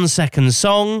our 1 second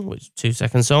song, which is 2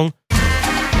 second song?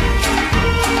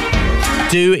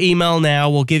 Do email now.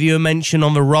 We'll give you a mention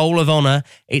on the Roll of Honour.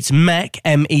 It's MECH,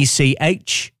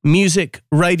 M-E-C-H,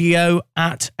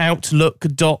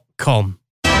 musicradio@outlook.com.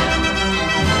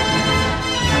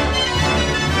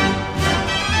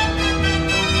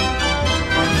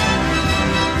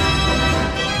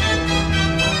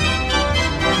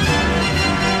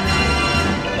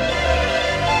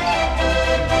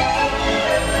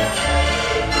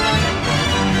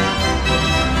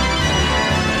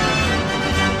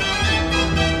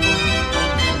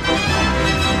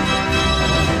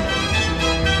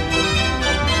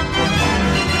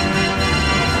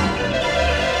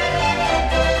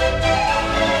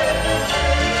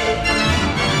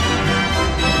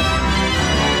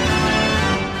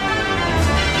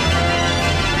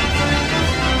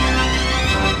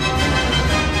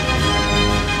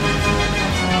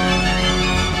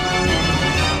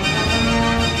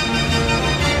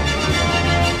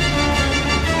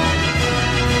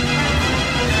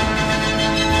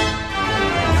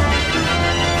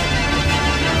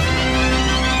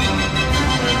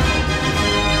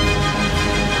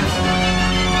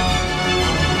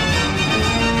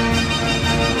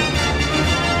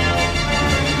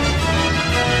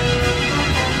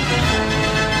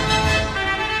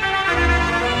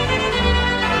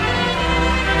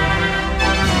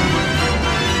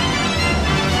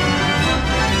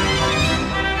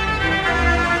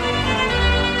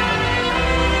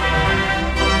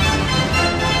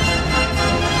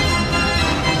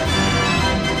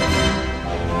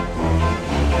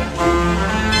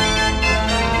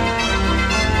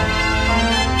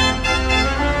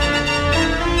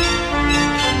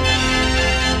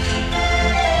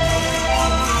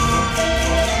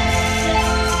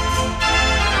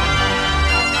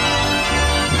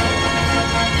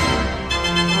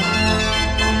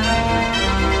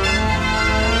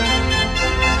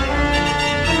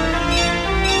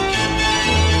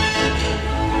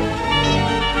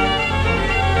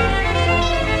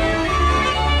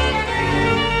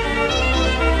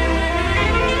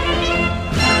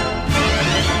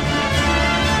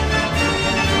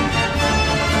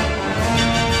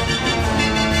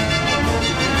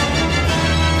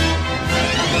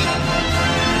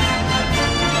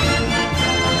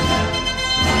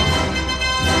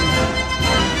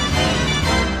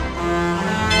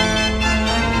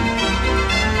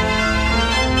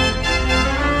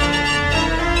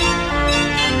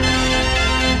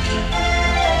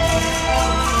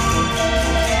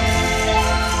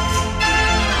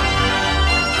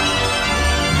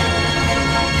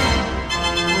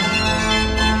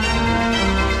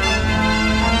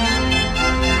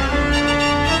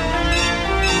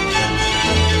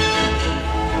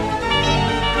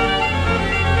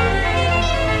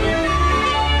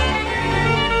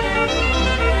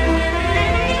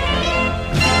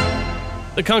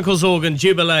 The Kunkel's Organ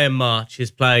Jubileum March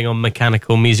is playing on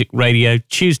Mechanical Music Radio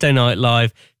Tuesday Night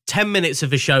Live. 10 minutes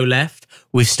of the show left.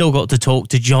 We've still got to talk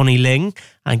to Johnny Ling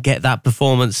and get that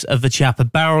performance of the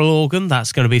Chiappa Barrel Organ.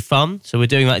 That's going to be fun. So we're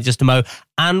doing that in just a mo.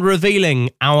 And revealing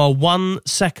our 1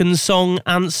 second song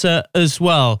answer as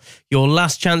well. Your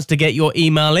last chance to get your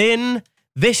email in.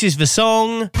 This is the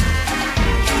song.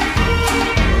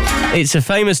 It's a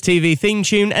famous TV theme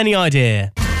tune. Any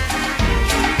idea?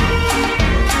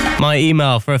 My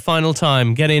email for a final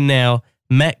time. Get in now.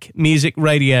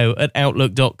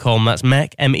 mechmusicradio@outlook.com. That's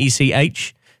mech,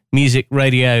 M-E-C-H,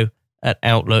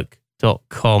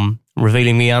 musicradio@outlook.com.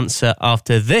 Revealing the answer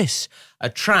after this, a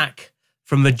track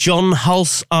from the John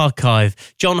Hulse Archive.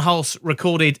 John Hulse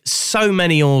recorded so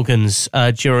many organs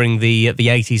during the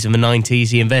 80s and the 90s.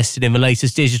 He invested in the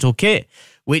latest digital kit,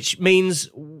 which means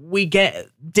we get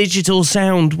digital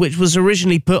sound, which was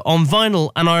originally put on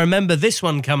vinyl. And I remember this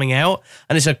one coming out,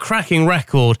 and it's a cracking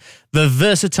record, the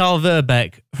Versatile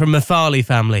Verbeck from the Farley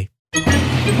family.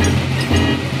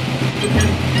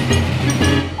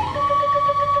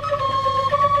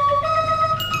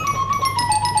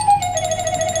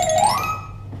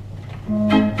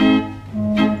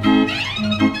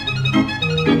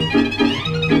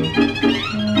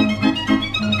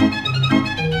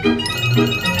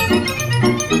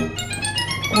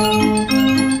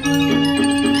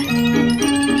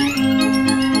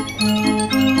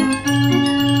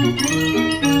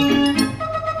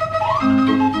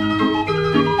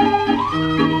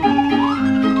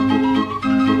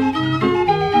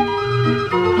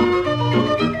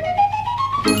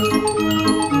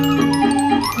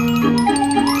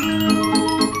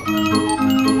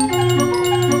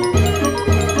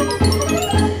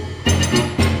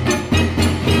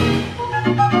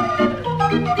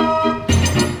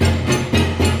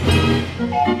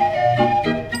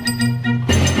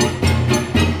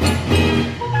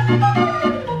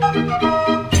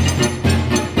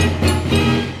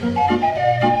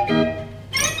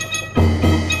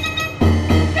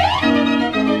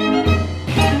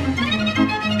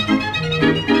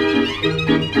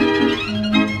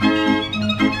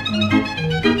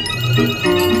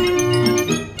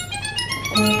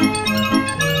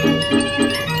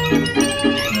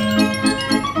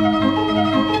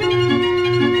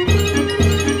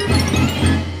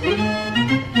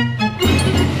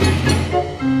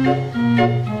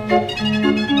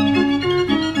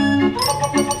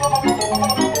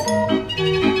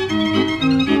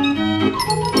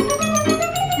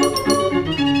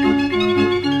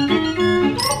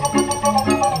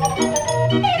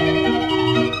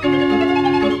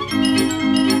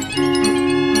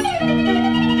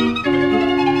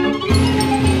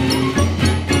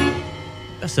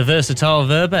 The Versatile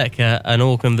Verbeck, an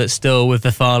organ that's still with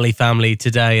the Farley family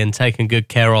today and taken good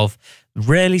care of.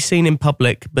 Rarely seen in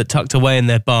public, but tucked away in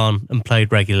their barn and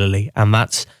played regularly. And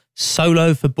that's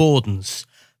Solo for Bordens.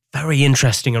 Very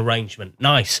interesting arrangement.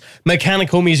 Nice.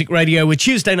 Mechanical Music Radio with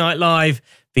Tuesday Night Live.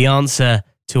 The answer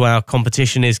to our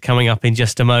competition is coming up in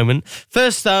just a moment.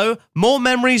 First, though, more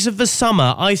memories of the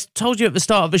summer. I told you at the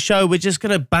start of the show, we're just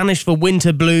going to banish the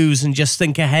winter blues and just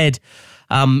think ahead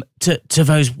to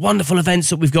those wonderful events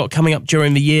that we've got coming up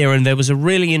during the year. And there was a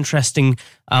really interesting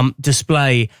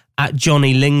display at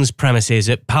Johnny Ling's premises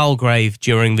at Palgrave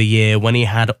during the year when he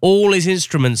had all his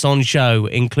instruments on show,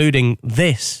 including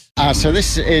this. So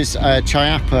this is a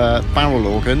Chiappa Barrel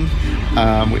Organ,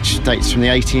 which dates from the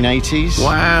 1880s.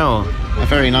 Wow. A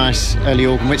very nice early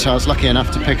organ, which I was lucky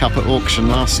enough to pick up at auction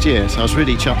last year, so I was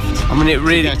really chuffed. I mean,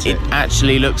 it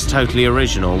actually looks totally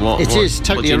original. It is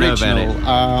totally original.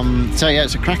 So yeah,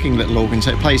 it's a cracking little organ.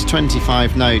 So it plays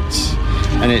 25 notes,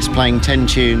 and it's playing 10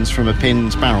 tunes from a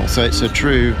Pins barrel. So it's a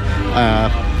true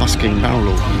busking barrel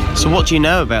organ. So what do you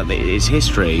know about its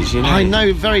history? You know? I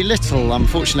know very little,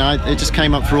 unfortunately. It just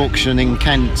came up for auction in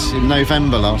Kent in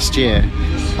November last year.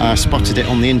 I spotted it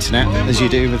on the internet, as you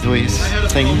do with these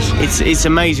things. It's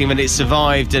amazing that it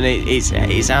survived and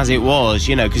it's as it was,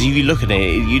 you know, because you look at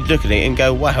it and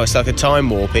go, wow, it's like a time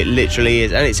warp. It literally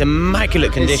is, and it's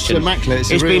immaculate condition. It's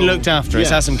immaculate. It's been looked after. Yes.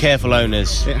 It's had some careful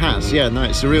owners. It has, yeah. No,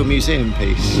 it's a real museum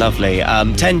piece. Lovely.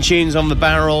 10 tunes on the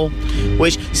barrel,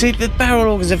 which, see, the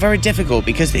barrel organs are very difficult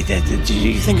because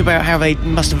you think about how they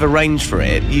must have arranged for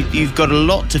it. You've got a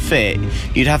lot to fit.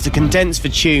 You'd have to condense the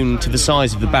tune to the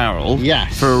size of the barrel.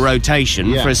 Yes. For a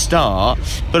rotation, for a start,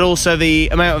 but also the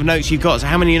amount of notes you've got. So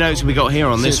how many notes have we got here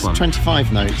on this one?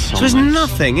 25 notes. So it's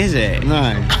nothing, is it? No.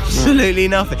 Absolutely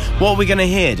nothing. What are we going to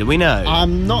hear? Do we know?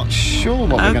 I'm not sure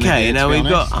what we're going to hear. Okay, now we've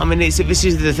got, I mean, this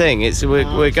is the thing.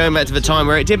 We're going back to the time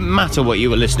where it didn't matter what you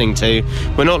were listening to.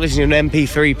 We're not listening to an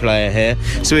MP3 player here.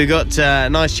 So we've got a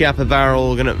nice Chiappa Barrel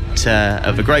Organ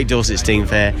of a great Dorset Steam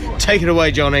Fair. Take it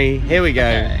away, Johnny. Here we go.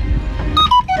 Okay.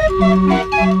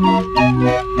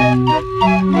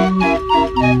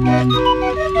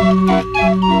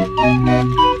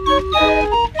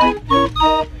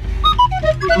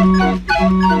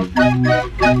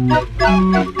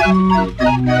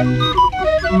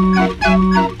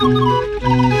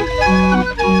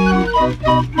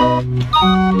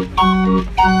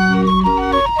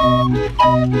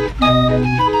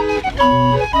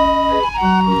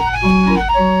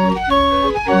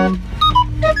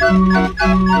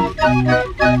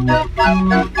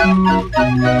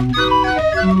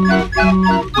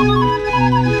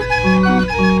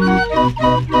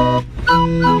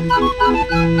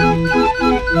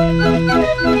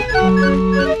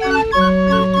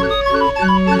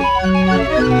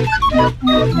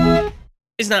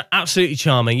 Isn't that absolutely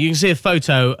charming? You can see a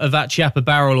photo of that Chiappa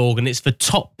Barrel Organ. It's the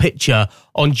top picture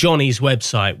on Johnny's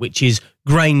website, which is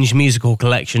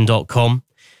grangemusicalcollection.com.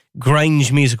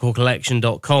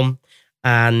 grangemusicalcollection.com.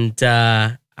 And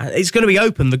it's going to be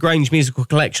open, the Grange Musical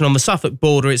Collection, on the Suffolk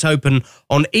border. It's open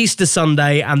on Easter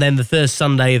Sunday and then the first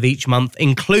Sunday of each month,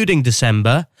 including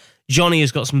December. Johnny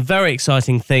has got some very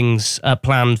exciting things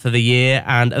planned for the year,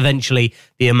 and eventually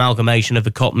the amalgamation of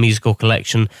the Cotton Musical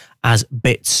Collection as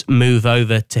bits move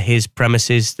over to his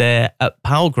premises there at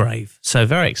Palgrave. So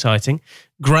very exciting.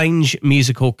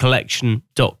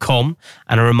 grangemusicalcollection.com.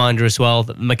 And a reminder as well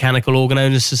that the Mechanical Organ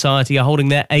Owners Society are holding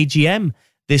their AGM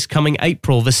this coming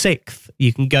April the 6th.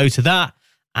 You can go to that,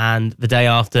 and the day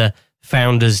after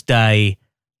Founders Day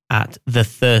at the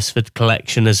Thursford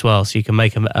Collection as well, so you can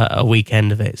make a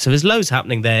weekend of it. So there's loads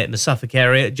happening there in the Suffolk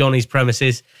area at Johnny's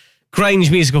premises.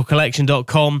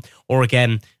 grangemusicalcollection.com, or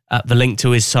again, the link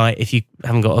to his site. If you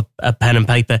haven't got a pen and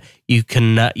paper, you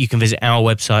can visit our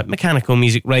website,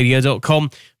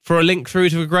 mechanicalmusicradio.com, for a link through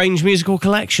to the Grange Musical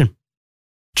Collection.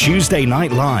 Tuesday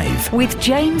Night Live with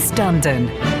James Dundon.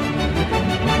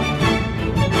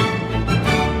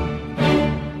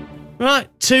 Right,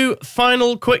 2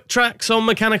 final quick tracks on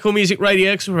Mechanical Music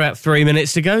Radio, because we're about 3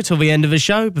 minutes to go till the end of the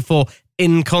show before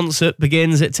In Concert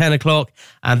begins at 10 o'clock.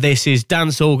 And this is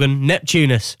Dance Organ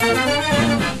Neptunus.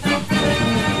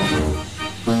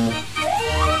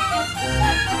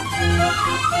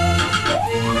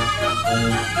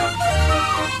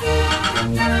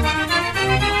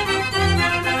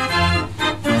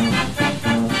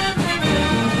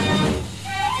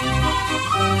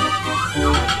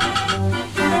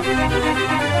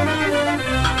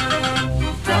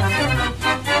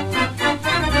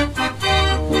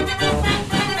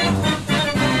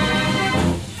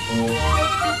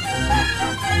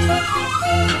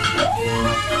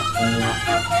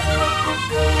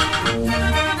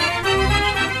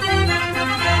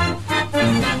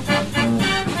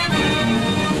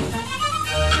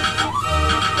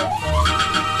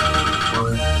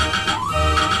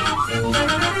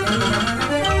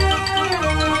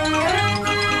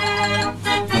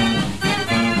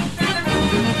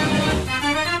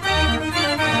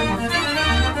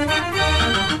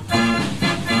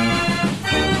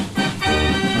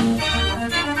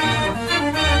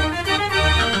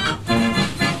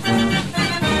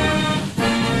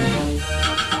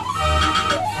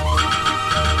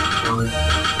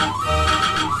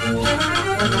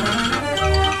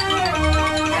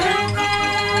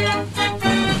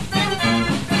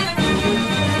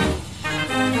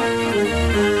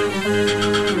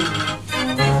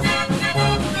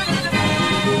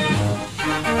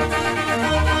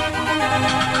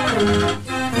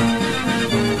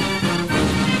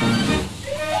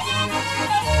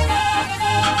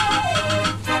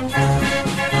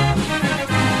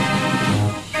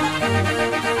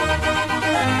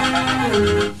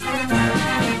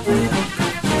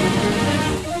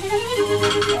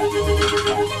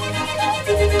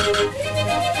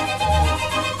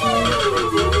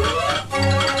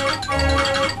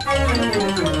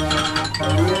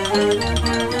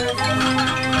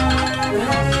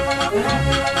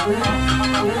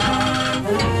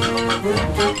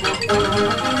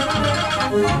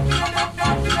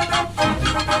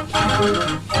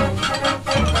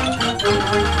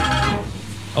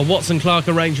 A Watson Clark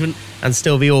arrangement, and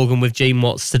still the organ with Gene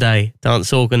Watts today.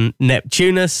 Dance Organ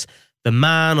Neptunus, the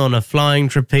man on a flying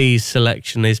trapeze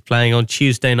selection, is playing on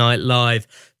Tuesday Night Live.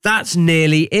 That's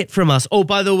nearly it from us. Oh,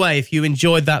 by the way, if you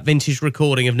enjoyed that vintage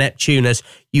recording of Neptunus,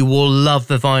 you will love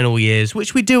the vinyl years,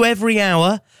 which we do every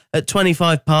hour at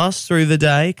 25 past through the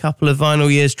day. A couple of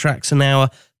vinyl years tracks an hour,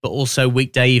 but also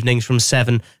weekday evenings from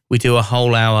 7, we do a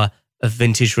whole hour of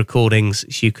vintage recordings.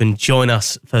 So you can join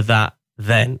us for that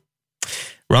then.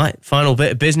 Right, final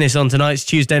bit of business on tonight's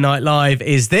Tuesday Night Live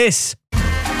is this.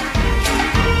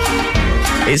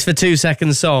 It's the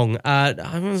 2-second song.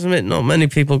 I must admit, not many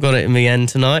people got it in the end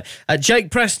tonight.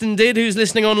 Jake Preston did, who's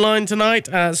listening online tonight.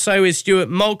 So is Stuart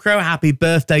Mulcrow. Happy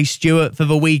birthday, Stuart, for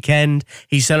the weekend.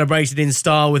 He celebrated in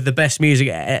style with the best music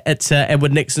at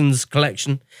Edward Nixon's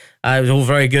collection. It was all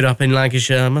very good up in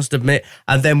Lancashire, I must admit.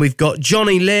 And then we've got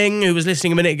Johnny Ling, who was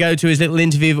listening a minute ago to his little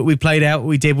interview that we played out,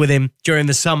 we did with him during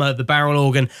the summer, the barrel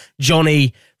organ.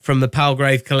 Johnny from the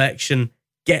Palgrave collection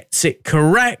gets it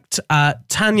correct.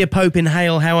 Tanya Pope in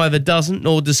Hale, however, doesn't,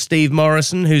 nor does Steve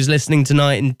Morrison, who's listening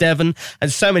tonight in Devon.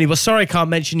 And so many. Well, sorry I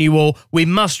can't mention you all. We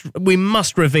must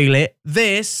reveal it.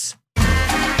 This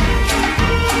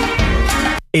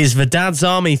is the Dad's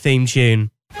Army theme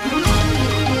tune.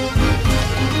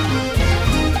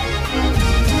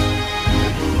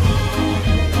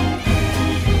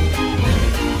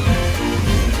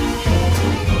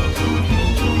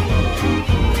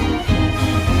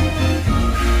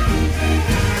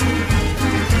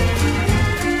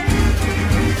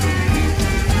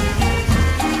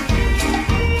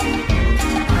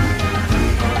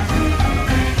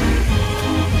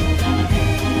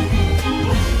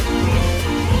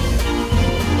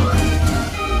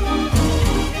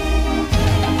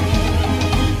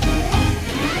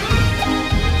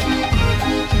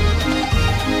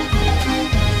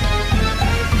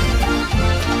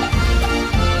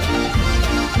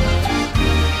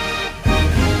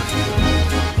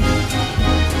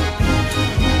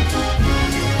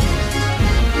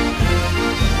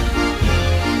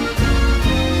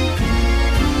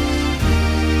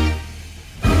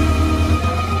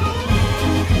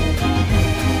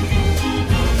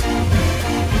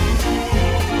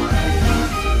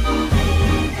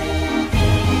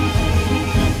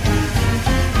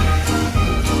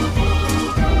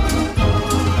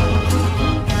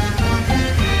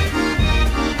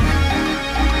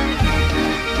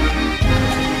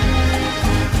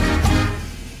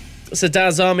 That's a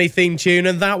Daz Army theme tune,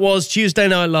 and that was Tuesday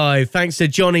Night Live. Thanks to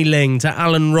Johnny Ling, to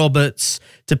Alan Roberts,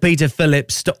 to Peter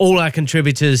Phillips, to all our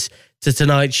contributors to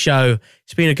tonight's show.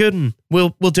 It's been a good one.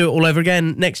 We'll do it all over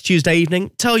again next Tuesday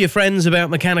evening. Tell your friends about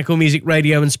Mechanical Music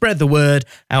Radio and spread the word.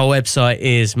 Our website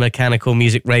is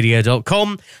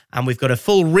mechanicalmusicradio.com, and we've got a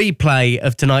full replay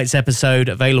of tonight's episode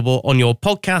available on your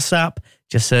podcast app.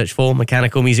 Just search for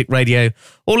Mechanical Music Radio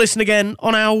or listen again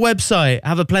on our website.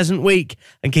 Have a pleasant week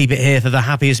and keep it here for the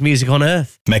happiest music on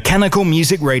earth. Mechanical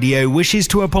Music Radio wishes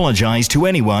to apologise to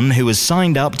anyone who has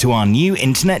signed up to our new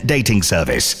internet dating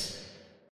service.